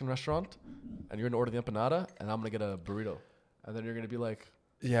to a Mexican restaurant, and you're going to order the empanada, and I'm going to get a burrito. And then you're going to be like,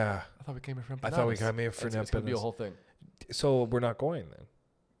 Yeah. I thought we came here for empanadas. I thought we came here for It's going to be a empanadas. whole thing. So we're not going then.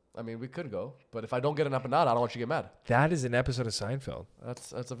 I mean, we could go, but if I don't get an empanada, I don't want you to get mad. That is an episode of Seinfeld.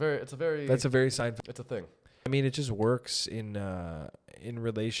 That's a very That's a very Seinfeld. it's a thing. I mean, it just works in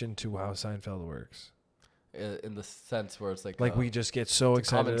relation to how Seinfeld works. In the sense where it's like we just get so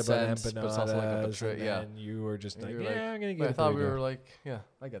excited about sense, empanadas, but it's also like a betray- and yeah. then you were just like, you're yeah, like, I'm gonna but get. I thought we were like, yeah,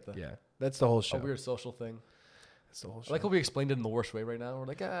 I get that. Yeah, that's the whole show. A weird social thing. That's the whole I show. like how we explained it in the worst way right now. We're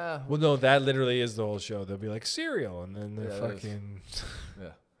like, Well, no, that literally is the whole show. They'll be like cereal, and then they Yeah, that is. fucking yeah.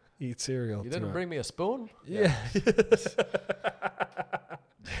 eat cereal. You didn't too. bring me a spoon? Yeah.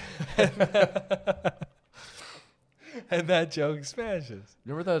 And that joke smashes.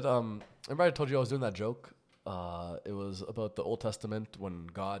 Remember that? Remember I told you I was doing that joke? It was about the Old Testament when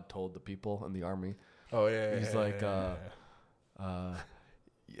God told the people in the army. Oh yeah. He's like,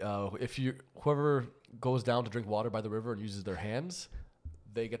 if whoever goes down to drink water by the river and uses their hands,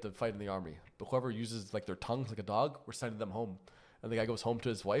 they get to fight in the army. But whoever uses like their tongues like a dog, we're sending them home. And the guy goes home to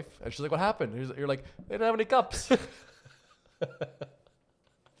his wife, and she's like, "What happened?" You're like, "They didn't have any cups."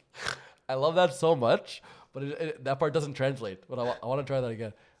 I love that so much, but that part doesn't translate. But I want to try that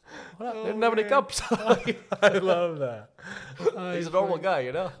again. They didn't have any cups. I love that. He's a normal guy,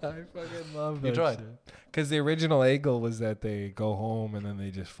 you know. I fucking love that. You tried. Because the original angle was that they go home and then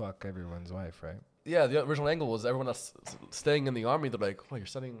they just fuck everyone's wife, right? Yeah, the original angle was everyone that's staying in the army. They're like, "Oh, you're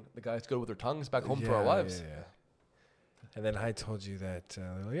sending the guys good with their tongues back home to our wives." Yeah. And then I told you that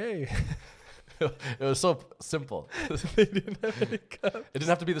they're like, hey, It was so simple. they didn't have any cups. It didn't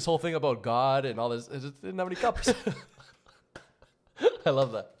have to be this whole thing about God and all this. It just didn't have any cups. I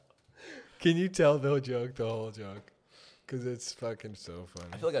love that. Can you tell the whole joke? Because it's fucking so funny.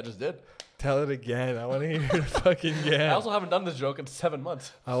 I feel like I just did. Tell it again. I want to hear it fucking again. I also haven't done this joke in 7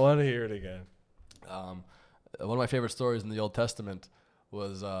 months. I want to hear it again. One of my favorite stories in the Old Testament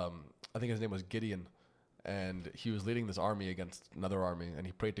was, I think his name was Gideon, and he was leading this army against another army, and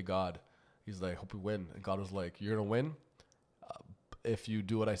he prayed to God. He's like, "Hope we win." And God was like, "You're going to win if you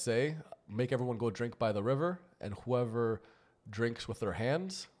do what I say. Make everyone go drink by the river, and whoever drinks with their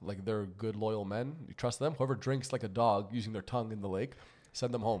hands, like they're good, loyal men, you trust them. Whoever drinks like a dog using their tongue in the lake,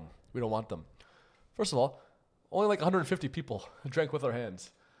 send them home. We don't want them." First of all, only like 150 people drank with their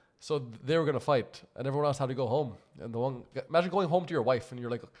hands. So they were going to fight, and everyone else had to go home. And imagine going home to your wife, and you're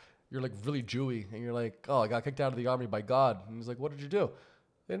like really Jewy, and you're like, "Oh, I got kicked out of the army by God." And he's like, "What did you do?"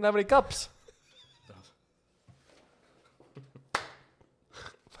 They didn't have any cups.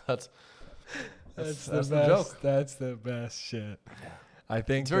 That's the joke. That's the best shit. I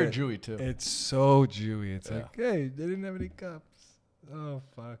think It's very Jewy too. It's so Jewy. It's Yeah. like, hey, they didn't have any cups. Oh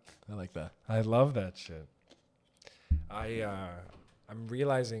fuck. I like that. I love that shit. I'm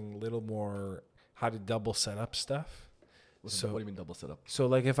realizing a little more how to double set up stuff. What do you mean double setup? So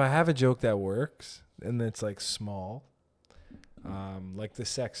like if I have a joke that works and it's like small, like the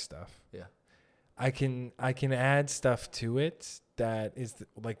sex stuff. Yeah. I can add stuff to it that is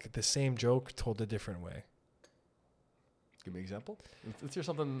like the same joke told a different way. Give me an example. Let's hear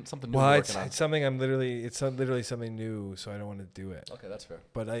something new. Well, you're it's working on. something it's literally something new, so I don't want to do it. Okay, that's fair.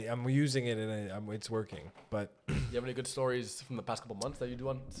 But I'm using it and it's working. But You have any good stories from the past couple months that you do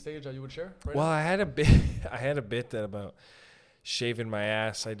on stage that you would share? Right well, now? I had a bit that about shaving my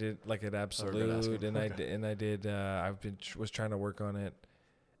ass. I did like at Absolute, and I was trying to work on it,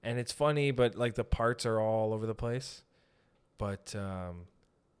 and it's funny, but like the parts are all over the place. But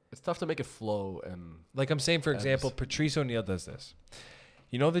it's tough to make it flow and like I'm saying, for example, Patrice O'Neill does this.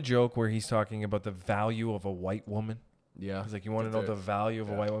 You know the joke where he's talking about the value of a white woman? yeah. He's like, you want to know the value of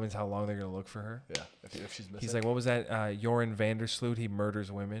a white woman is how long they're going to look for her? Yeah. If she's missing. He's like, what was that? Joran Vandersloot, he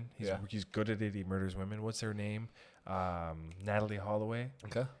murders women. Yeah. He's good at it. He murders women. What's her name? Natalie Holloway.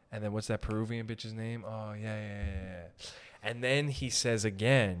 Okay. And then what's that Peruvian bitch's name? Oh, yeah. And then he says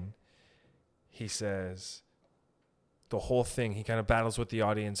again, the whole thing, he kind of battles with the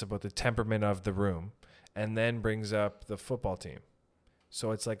audience about the temperament of the room and then brings up the football team.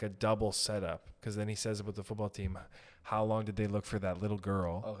 So it's like a double setup because then he says about the football team, how long did they look for that little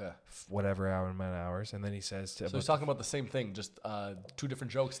girl? Okay. Whatever amount of hours. And then he says... So he's talking about the same thing, just two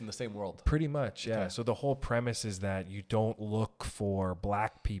different jokes in the same world. Pretty much, yeah. Okay. So the whole premise is that you don't look for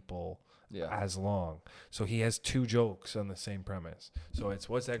black people as long. So he has two jokes on the same premise. So it's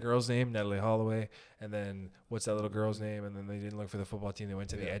what's that girl's name? Natalie Holloway. And then what's that little girl's name? And then they didn't look for the football team. They went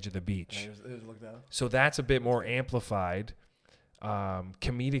to the edge of the beach. So that's a bit more amplified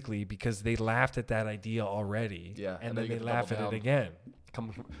comedically because they laughed at that idea already. Yeah. And then they laugh at it again.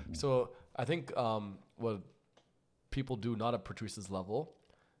 So I think what people do not at Patrice's level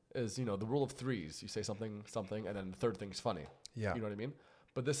is, the rule of threes. You say something, and then the third thing's funny. Yeah. You know what I mean?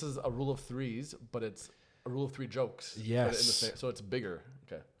 But this is a rule of threes, but it's a rule of 3 jokes. Yes. But in the same, so it's bigger.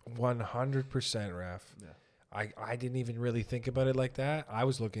 Okay. 100%, Raph. Yeah. I didn't even really think about it like that. I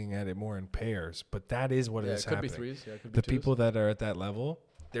was looking at it more in pairs, but that is what is it could happening. be threes. Yeah, it could be The twos. people that are at that level,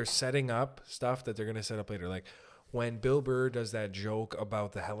 they're setting up stuff that they're going to set up later. Like when Bill Burr does that joke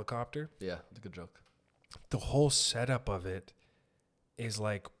about the helicopter, Yeah, it's a good joke. the whole setup of it is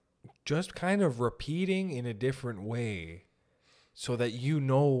like just kind of repeating in a different way so that you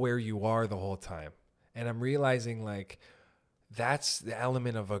know where you are the whole time. And I'm realizing like that's the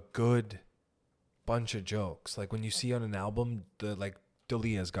element of a good bunch of jokes. Like when you see on an album, the like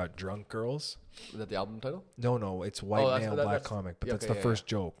Dalia's got drunk girls. Is that the album title? No, it's white male black that's, comic, but yeah, that's okay, the yeah, first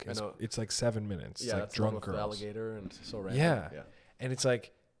joke. I know. It's like 7 minutes. Yeah, it's like that's the one drunk with the girls. alligator and so random. Yeah. Yeah. And it's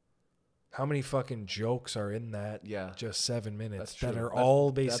like, how many fucking jokes are in that? Yeah. Just 7 minutes That's true. that are That's-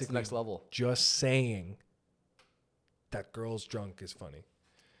 all That's basically next level. just saying that girl's drunk is funny.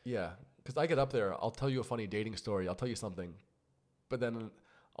 Yeah, because I get up there, I'll tell you a funny dating story. I'll tell you something, but then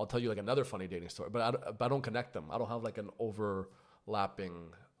I'll tell you like another funny dating story. But I don't connect them. I don't have like an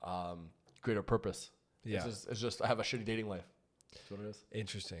overlapping greater purpose. Yeah. It's just I have a shitty dating life. That's what it is.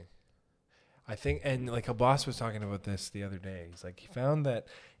 Interesting. I think, and like a boss was talking about this the other day. He's like, he found that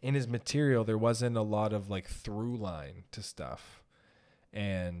in his material, there wasn't a lot of like through line to stuff.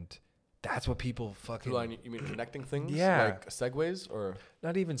 And that's what people fucking, You mean connecting things? Yeah. Like segues or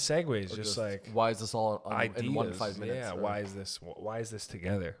not even segues, or just like why is this all ideas. in 1 5 minutes? Yeah. or- Why is this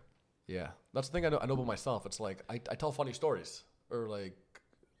together? Yeah, that's the thing I know about myself. It's like I tell funny stories or like,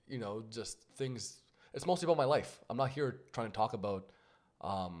 just things. It's mostly about my life. I'm not here trying to talk about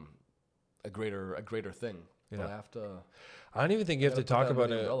a greater thing. But Yeah. I have to. I don't even think you have to talk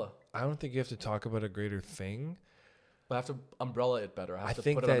about it. it. I don't think you have to talk about a greater thing. I have to umbrella it better. I have I to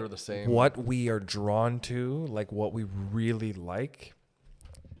think put it that under the same. what we are drawn to, like what we really like,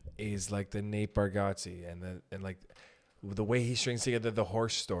 is like the Nate Bargatze and like the way he strings together the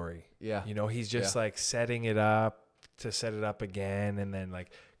horse story. Yeah. He's just like setting it up to set it up again, and then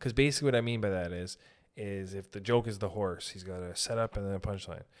like, because basically what I mean by that is if the joke is the horse, he's got a setup and then a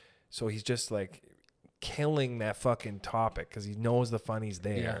punchline. So he's just like killing that fucking topic because he knows the funny's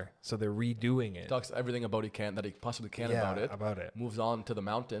there. Yeah. So they're redoing it. Talks everything that he possibly can Yeah, about it. Moves on to the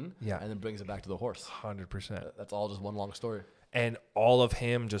mountain. Yeah. And then brings it back to the horse. 100%. That's all just one long story. And all of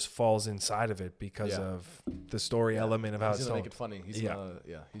him just falls inside of it because Yeah. of the story element of how He's it's gonna told. make it funny.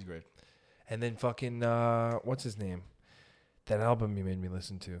 He's great. And then fucking what's his name? That album you made me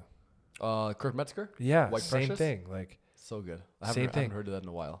listen to. Kurt Metzger. Yeah, White same Precious? thing. Like So good. Same I thing. haven't heard of that in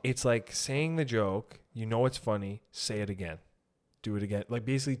a while. it's like saying the joke, it's funny, say it again. Do it again. Like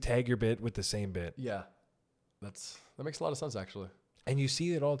basically tag your bit with the same bit. Yeah, that makes a lot of sense actually. And you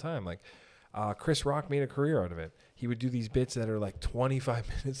see it all the time. Like Chris Rock made a career out of it. He would do these bits that are like 25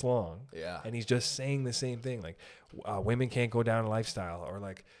 minutes long. Yeah. And he's just saying the same thing. Like women can't go down a lifestyle, or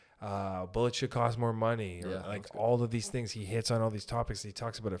like bullets should cost more money, or Yeah, like that's good. all of these things. He hits on all these topics. He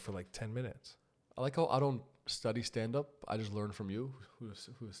talks about it for like 10 minutes. I like how I don't study stand up. I just learn from you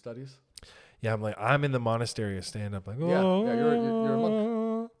who studies. Yeah, I'm in the monastery of stand up. Like, Yeah, you're a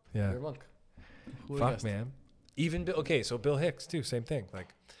monk. Yeah. You're a monk. Who would've Fuck, guessed? man. Even so Bill Hicks too, same thing.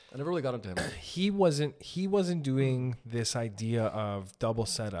 Like I never really got into him. he wasn't doing this idea of double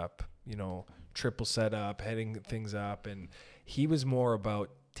setup, triple setup, heading things up, and he was more about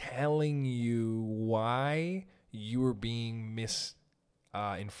telling you why you were being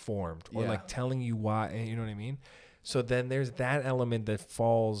misinformed, or Yeah. like telling you why, you know what I mean? So then there's that element that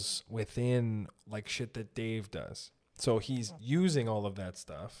falls within like shit that Dave does. So he's using all of that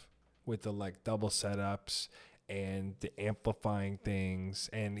stuff with the like double setups and the amplifying things,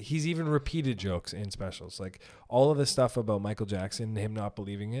 and he's even repeated jokes in specials. Like all of the stuff about Michael Jackson, him not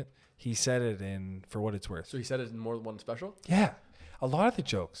believing it, he said it in For What It's Worth. So he said it in more than one special? Yeah, a lot of the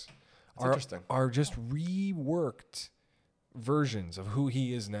jokes That's interesting. are just reworked versions of who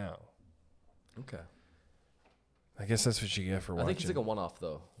he is now. Okay. I guess that's what you get for watching. I think he's like a one-off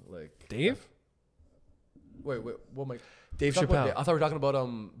though. Like Dave? Wait, what am I? Dave Talk about Chappelle. I thought we were talking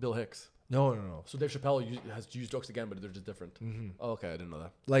about Bill Hicks. No. So Dave Chappelle has used jokes again, but they're just different. Mm-hmm. Oh, okay, I didn't know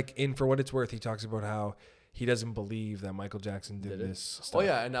that. Like in For What It's Worth, he talks about how he doesn't believe that Michael Jackson did it? this stuff. Oh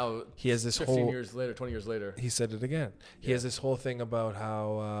yeah, and now He has this 15 whole... years later, 20 years later. He said it again. He has this whole thing about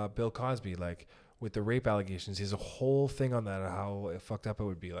how Bill Cosby, like with the rape allegations, he has a whole thing on that, how fucked up it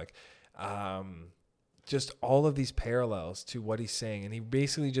would be. Like, just all of these parallels to what he's saying. And he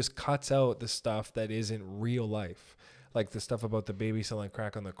basically just cuts out the stuff that isn't real life. Like the stuff about the baby selling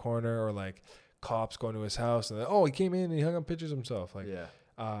crack on the corner, or like cops going to his house and he came in and he hung up pictures of himself. Like, Yeah.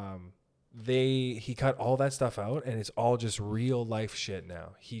 he cut all that stuff out, and it's all just real life shit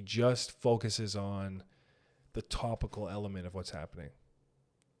now. He just focuses on the topical element of what's happening.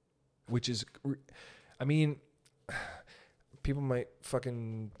 Which is, I mean, people might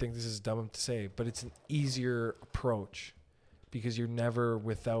fucking think this is dumb to say, but it's an easier approach because you're never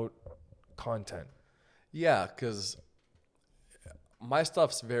without content. Yeah, because my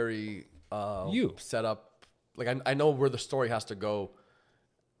stuff's very set up. Like I know where the story has to go,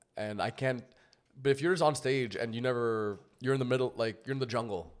 and I can't. But if you're just on stage and you're in the middle, like you're in the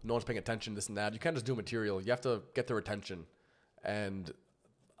jungle, no one's paying attention, this and that. You can't just do material. You have to get their attention, and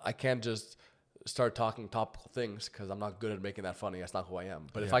I can't just start talking topical things because I'm not good at making that funny. That's not who I am.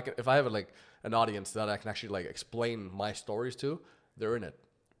 But if I have an audience that I can actually like explain my stories to, they're in it.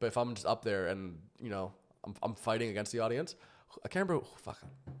 But if I'm just up there and I'm fighting against the audience, I can't remember.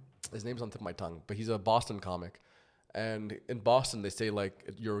 His name's on the tip of my tongue, but he's a Boston comic. And in Boston, they say like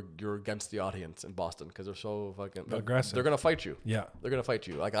you're against the audience in Boston because they're so fucking aggressive. They're gonna fight you. Yeah, they're gonna fight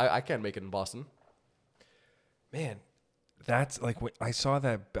you. Like I can't make it in Boston. Man, that's like I saw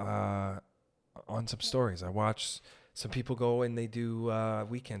that on some stories. I watched some people go and they do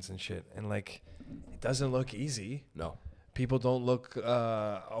weekends and shit, and like it doesn't look easy. No, people don't look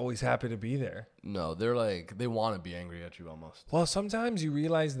always happy to be there. No, they're like they want to be angry at you almost. Well, sometimes you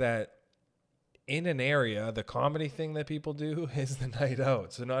realize that. In an area, the comedy thing that people do is the night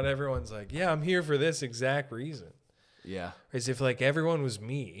out. So not everyone's like, yeah, I'm here for this exact reason. Yeah. As if like everyone was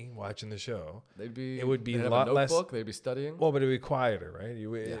me watching the show. It would be a lot less. They'd be studying. Well, but it would be quieter,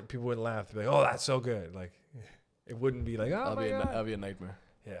 right? People wouldn't laugh. They'd be like, oh, that's so good. Like, it wouldn't be like, oh, that'd be a nightmare.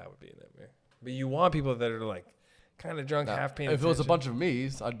 Yeah, it would be a nightmare. But you want people that are like kind of drunk, half paying attention. If it was a bunch of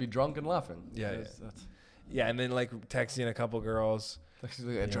me's, I'd be drunk and laughing. Yeah, and then like texting a couple girls.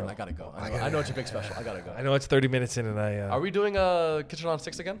 Jordan, I gotta go. I know it's your big special. I gotta go. I know it's 30 minutes in, and Are we doing a Kitchen on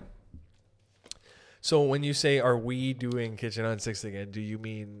 6 again? So when you say "Are we doing Kitchen on 6 again?" do you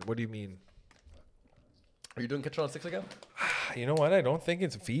mean what do you mean? Are you doing Kitchen on 6 again? You know what? I don't think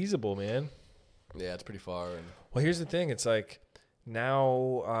it's feasible, man. Yeah, it's pretty far. Well, here's the thing. It's like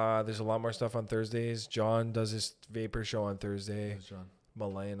now there's a lot more stuff on Thursdays. John does his vapor show on Thursday. Who's John?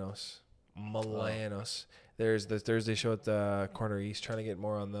 Malanos. There's the Thursday show at the Corner East. Trying to get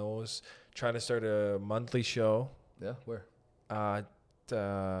more on those. Trying to start a monthly show. Yeah, where?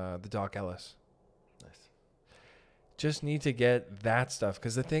 The Doc Ellis. Nice. Just need to get that stuff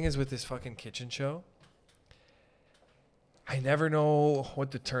because the thing is with this fucking kitchen show, I never know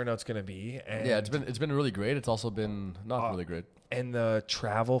what the turnout's gonna be. And yeah, it's been really great. It's also been not really great. And the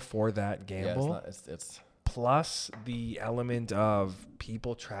travel for that gamble. Yeah, it's plus the element of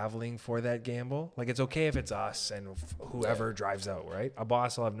people traveling for that gamble. Like, it's okay if it's us and whoever drives out, right? A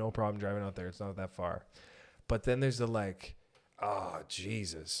boss will have no problem driving out there. It's not that far. But then there's the like, oh,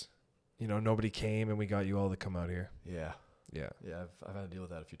 Jesus. Nobody came and we got you all to come out here. Yeah. Yeah. Yeah, I've had to deal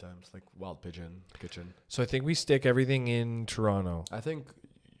with that a few times, like Wild Pigeon, Kitchen. So I think we stick everything in Toronto. I think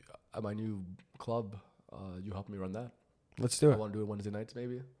at my new club, you help me run that. Let's do it. I want to do it Wednesday nights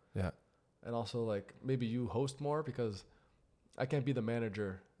maybe. Yeah. And also, like, maybe you host more because I can't be the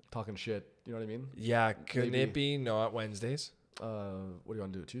manager talking shit. You know what I mean? Yeah. Couldn't it be not Wednesdays? What do you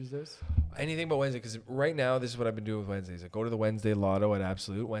want to do? Tuesdays? Anything but Wednesday. Because right now, this is what I've been doing with Wednesdays. I go to the Wednesday Lotto at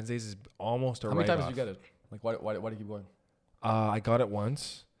Absolute. Wednesdays is almost a write-off. How many times did you get it? Like, why do you keep going? I got it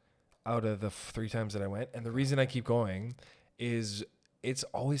once out of the 3 times that I went. And the reason I keep going is it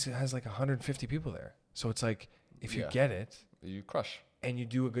has like 150 people there. So it's like, if you get it. You crush. And you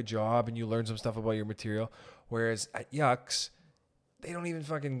do a good job and you learn some stuff about your material. Whereas at Yucks, they don't even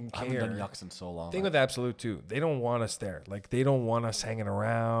fucking care. I haven't done Yucks in so long. Thing with Absolute too, they don't want us there. Like, they don't want us hanging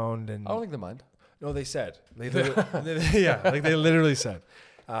around. And I don't think they mind. No, they said. They literally said.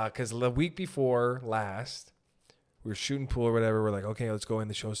 Because the week before last, we were shooting pool or whatever. We're like, okay, let's go in.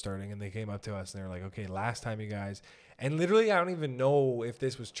 The show's starting. And they came up to us and they were like, okay, last time you guys. And literally, I don't even know if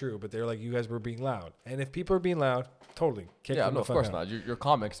this was true, but they're like, you guys were being loud. And if people are being loud, totally kick them the fuck out. Of course not. You're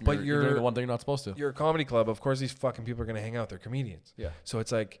comics, but you're doing the one thing you're not supposed to. You're a comedy club. Of course, these fucking people are going to hang out. They're comedians. Yeah. So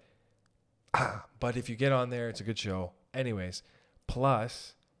it's like, but if you get on there, it's a good show. Anyways,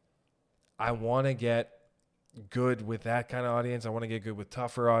 plus, I want to get good with that kind of audience. I want to get good with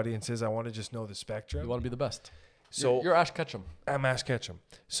tougher audiences. I want to just know the spectrum. You want to be the best. So you're Ash Ketchum. I'm Ash Ketchum.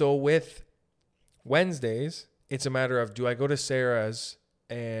 So with Wednesdays, it's a matter of, do I go to Sarah's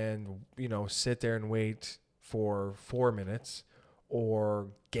and, sit there and wait for 4 minutes or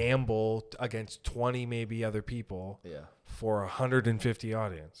gamble against 20 maybe other people for 150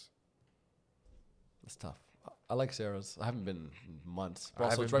 audience? It's tough. I like Sarah's. I haven't been in months. But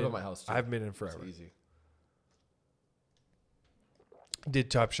also, it's right by my house, too. I haven't been in forever. It's easy. Did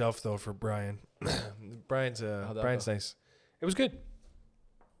Top Shelf, though, for Brian. Brian's nice. It was good.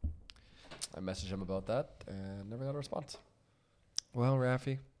 I messaged him about that and never got a response. Well,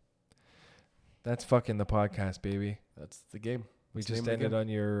 Rafi, that's fucking the podcast, baby. That's the game. We It's the just name of the ended game. on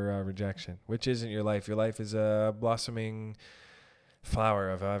your rejection, which isn't your life. Your life is a blossoming flower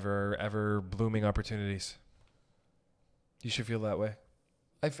of ever blooming opportunities. You should feel that way.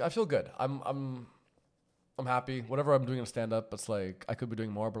 I feel good. I'm happy. Whatever I'm doing in stand up, it's like I could be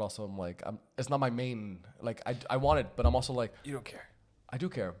doing more, but also I'm like it's not my main. Like I want it, but I'm also like You don't care. I do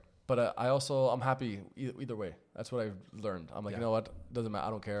care, but I'm happy either way. That's what I've learned. I'm like, Yeah. you know what? Doesn't matter. I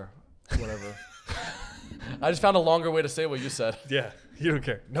don't care. Whatever. I just found a longer way to say what you said. Yeah, you don't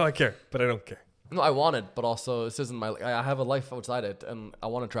care. No, I care, but I don't care. No, I want it, but also this isn't my. I have a life outside it, and I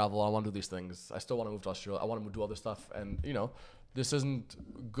want to travel. I want to do these things. I still want to move to Australia. I want to do other stuff, and this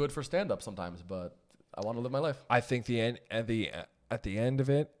isn't good for stand up sometimes, but I want to live my life. I think at the end of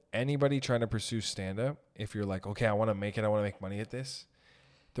it, anybody trying to pursue stand up, if you're like, okay, I want to make it, I want to make money at this.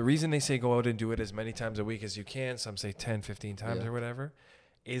 The reason they say go out and do it as many times a week as you can, some say 10, 15 times Yeah. or whatever,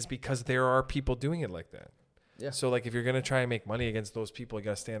 is because there are people doing it like that. Yeah. So like if you're going to try and make money against those people, you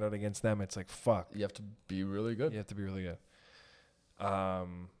got to stand out against them. It's like, fuck. You have to be really good. You have to be really good.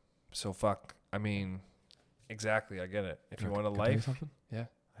 So fuck. I mean, exactly. I get it. If you want a life, yeah.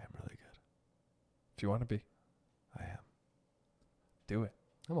 I am really good. If you want to be, I am. do it.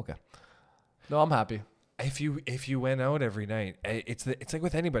 I'm okay. No, I'm happy. If you went out every night, it's like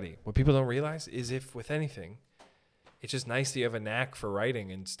with anybody. What people don't realize is if with anything, it's just nice that you have a knack for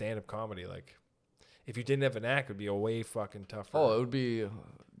writing and stand-up comedy. Like, if you didn't have a knack, it would be a way fucking tougher. Oh, it would be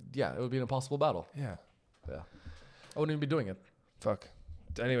an impossible battle. Yeah. Yeah. I wouldn't even be doing it. Fuck.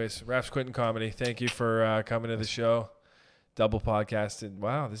 Anyways, Raph's quitting comedy. Thank you for coming to the show. Double podcasted.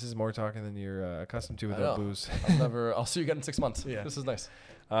 Wow, this is more talking than you're accustomed to without know. booze. I'll see you again in 6 months. Yeah. This is nice.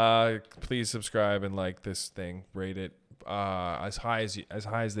 Please subscribe and like this thing. Rate it as high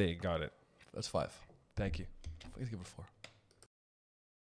as they got it. That's 5. Thank you. Please give it 4.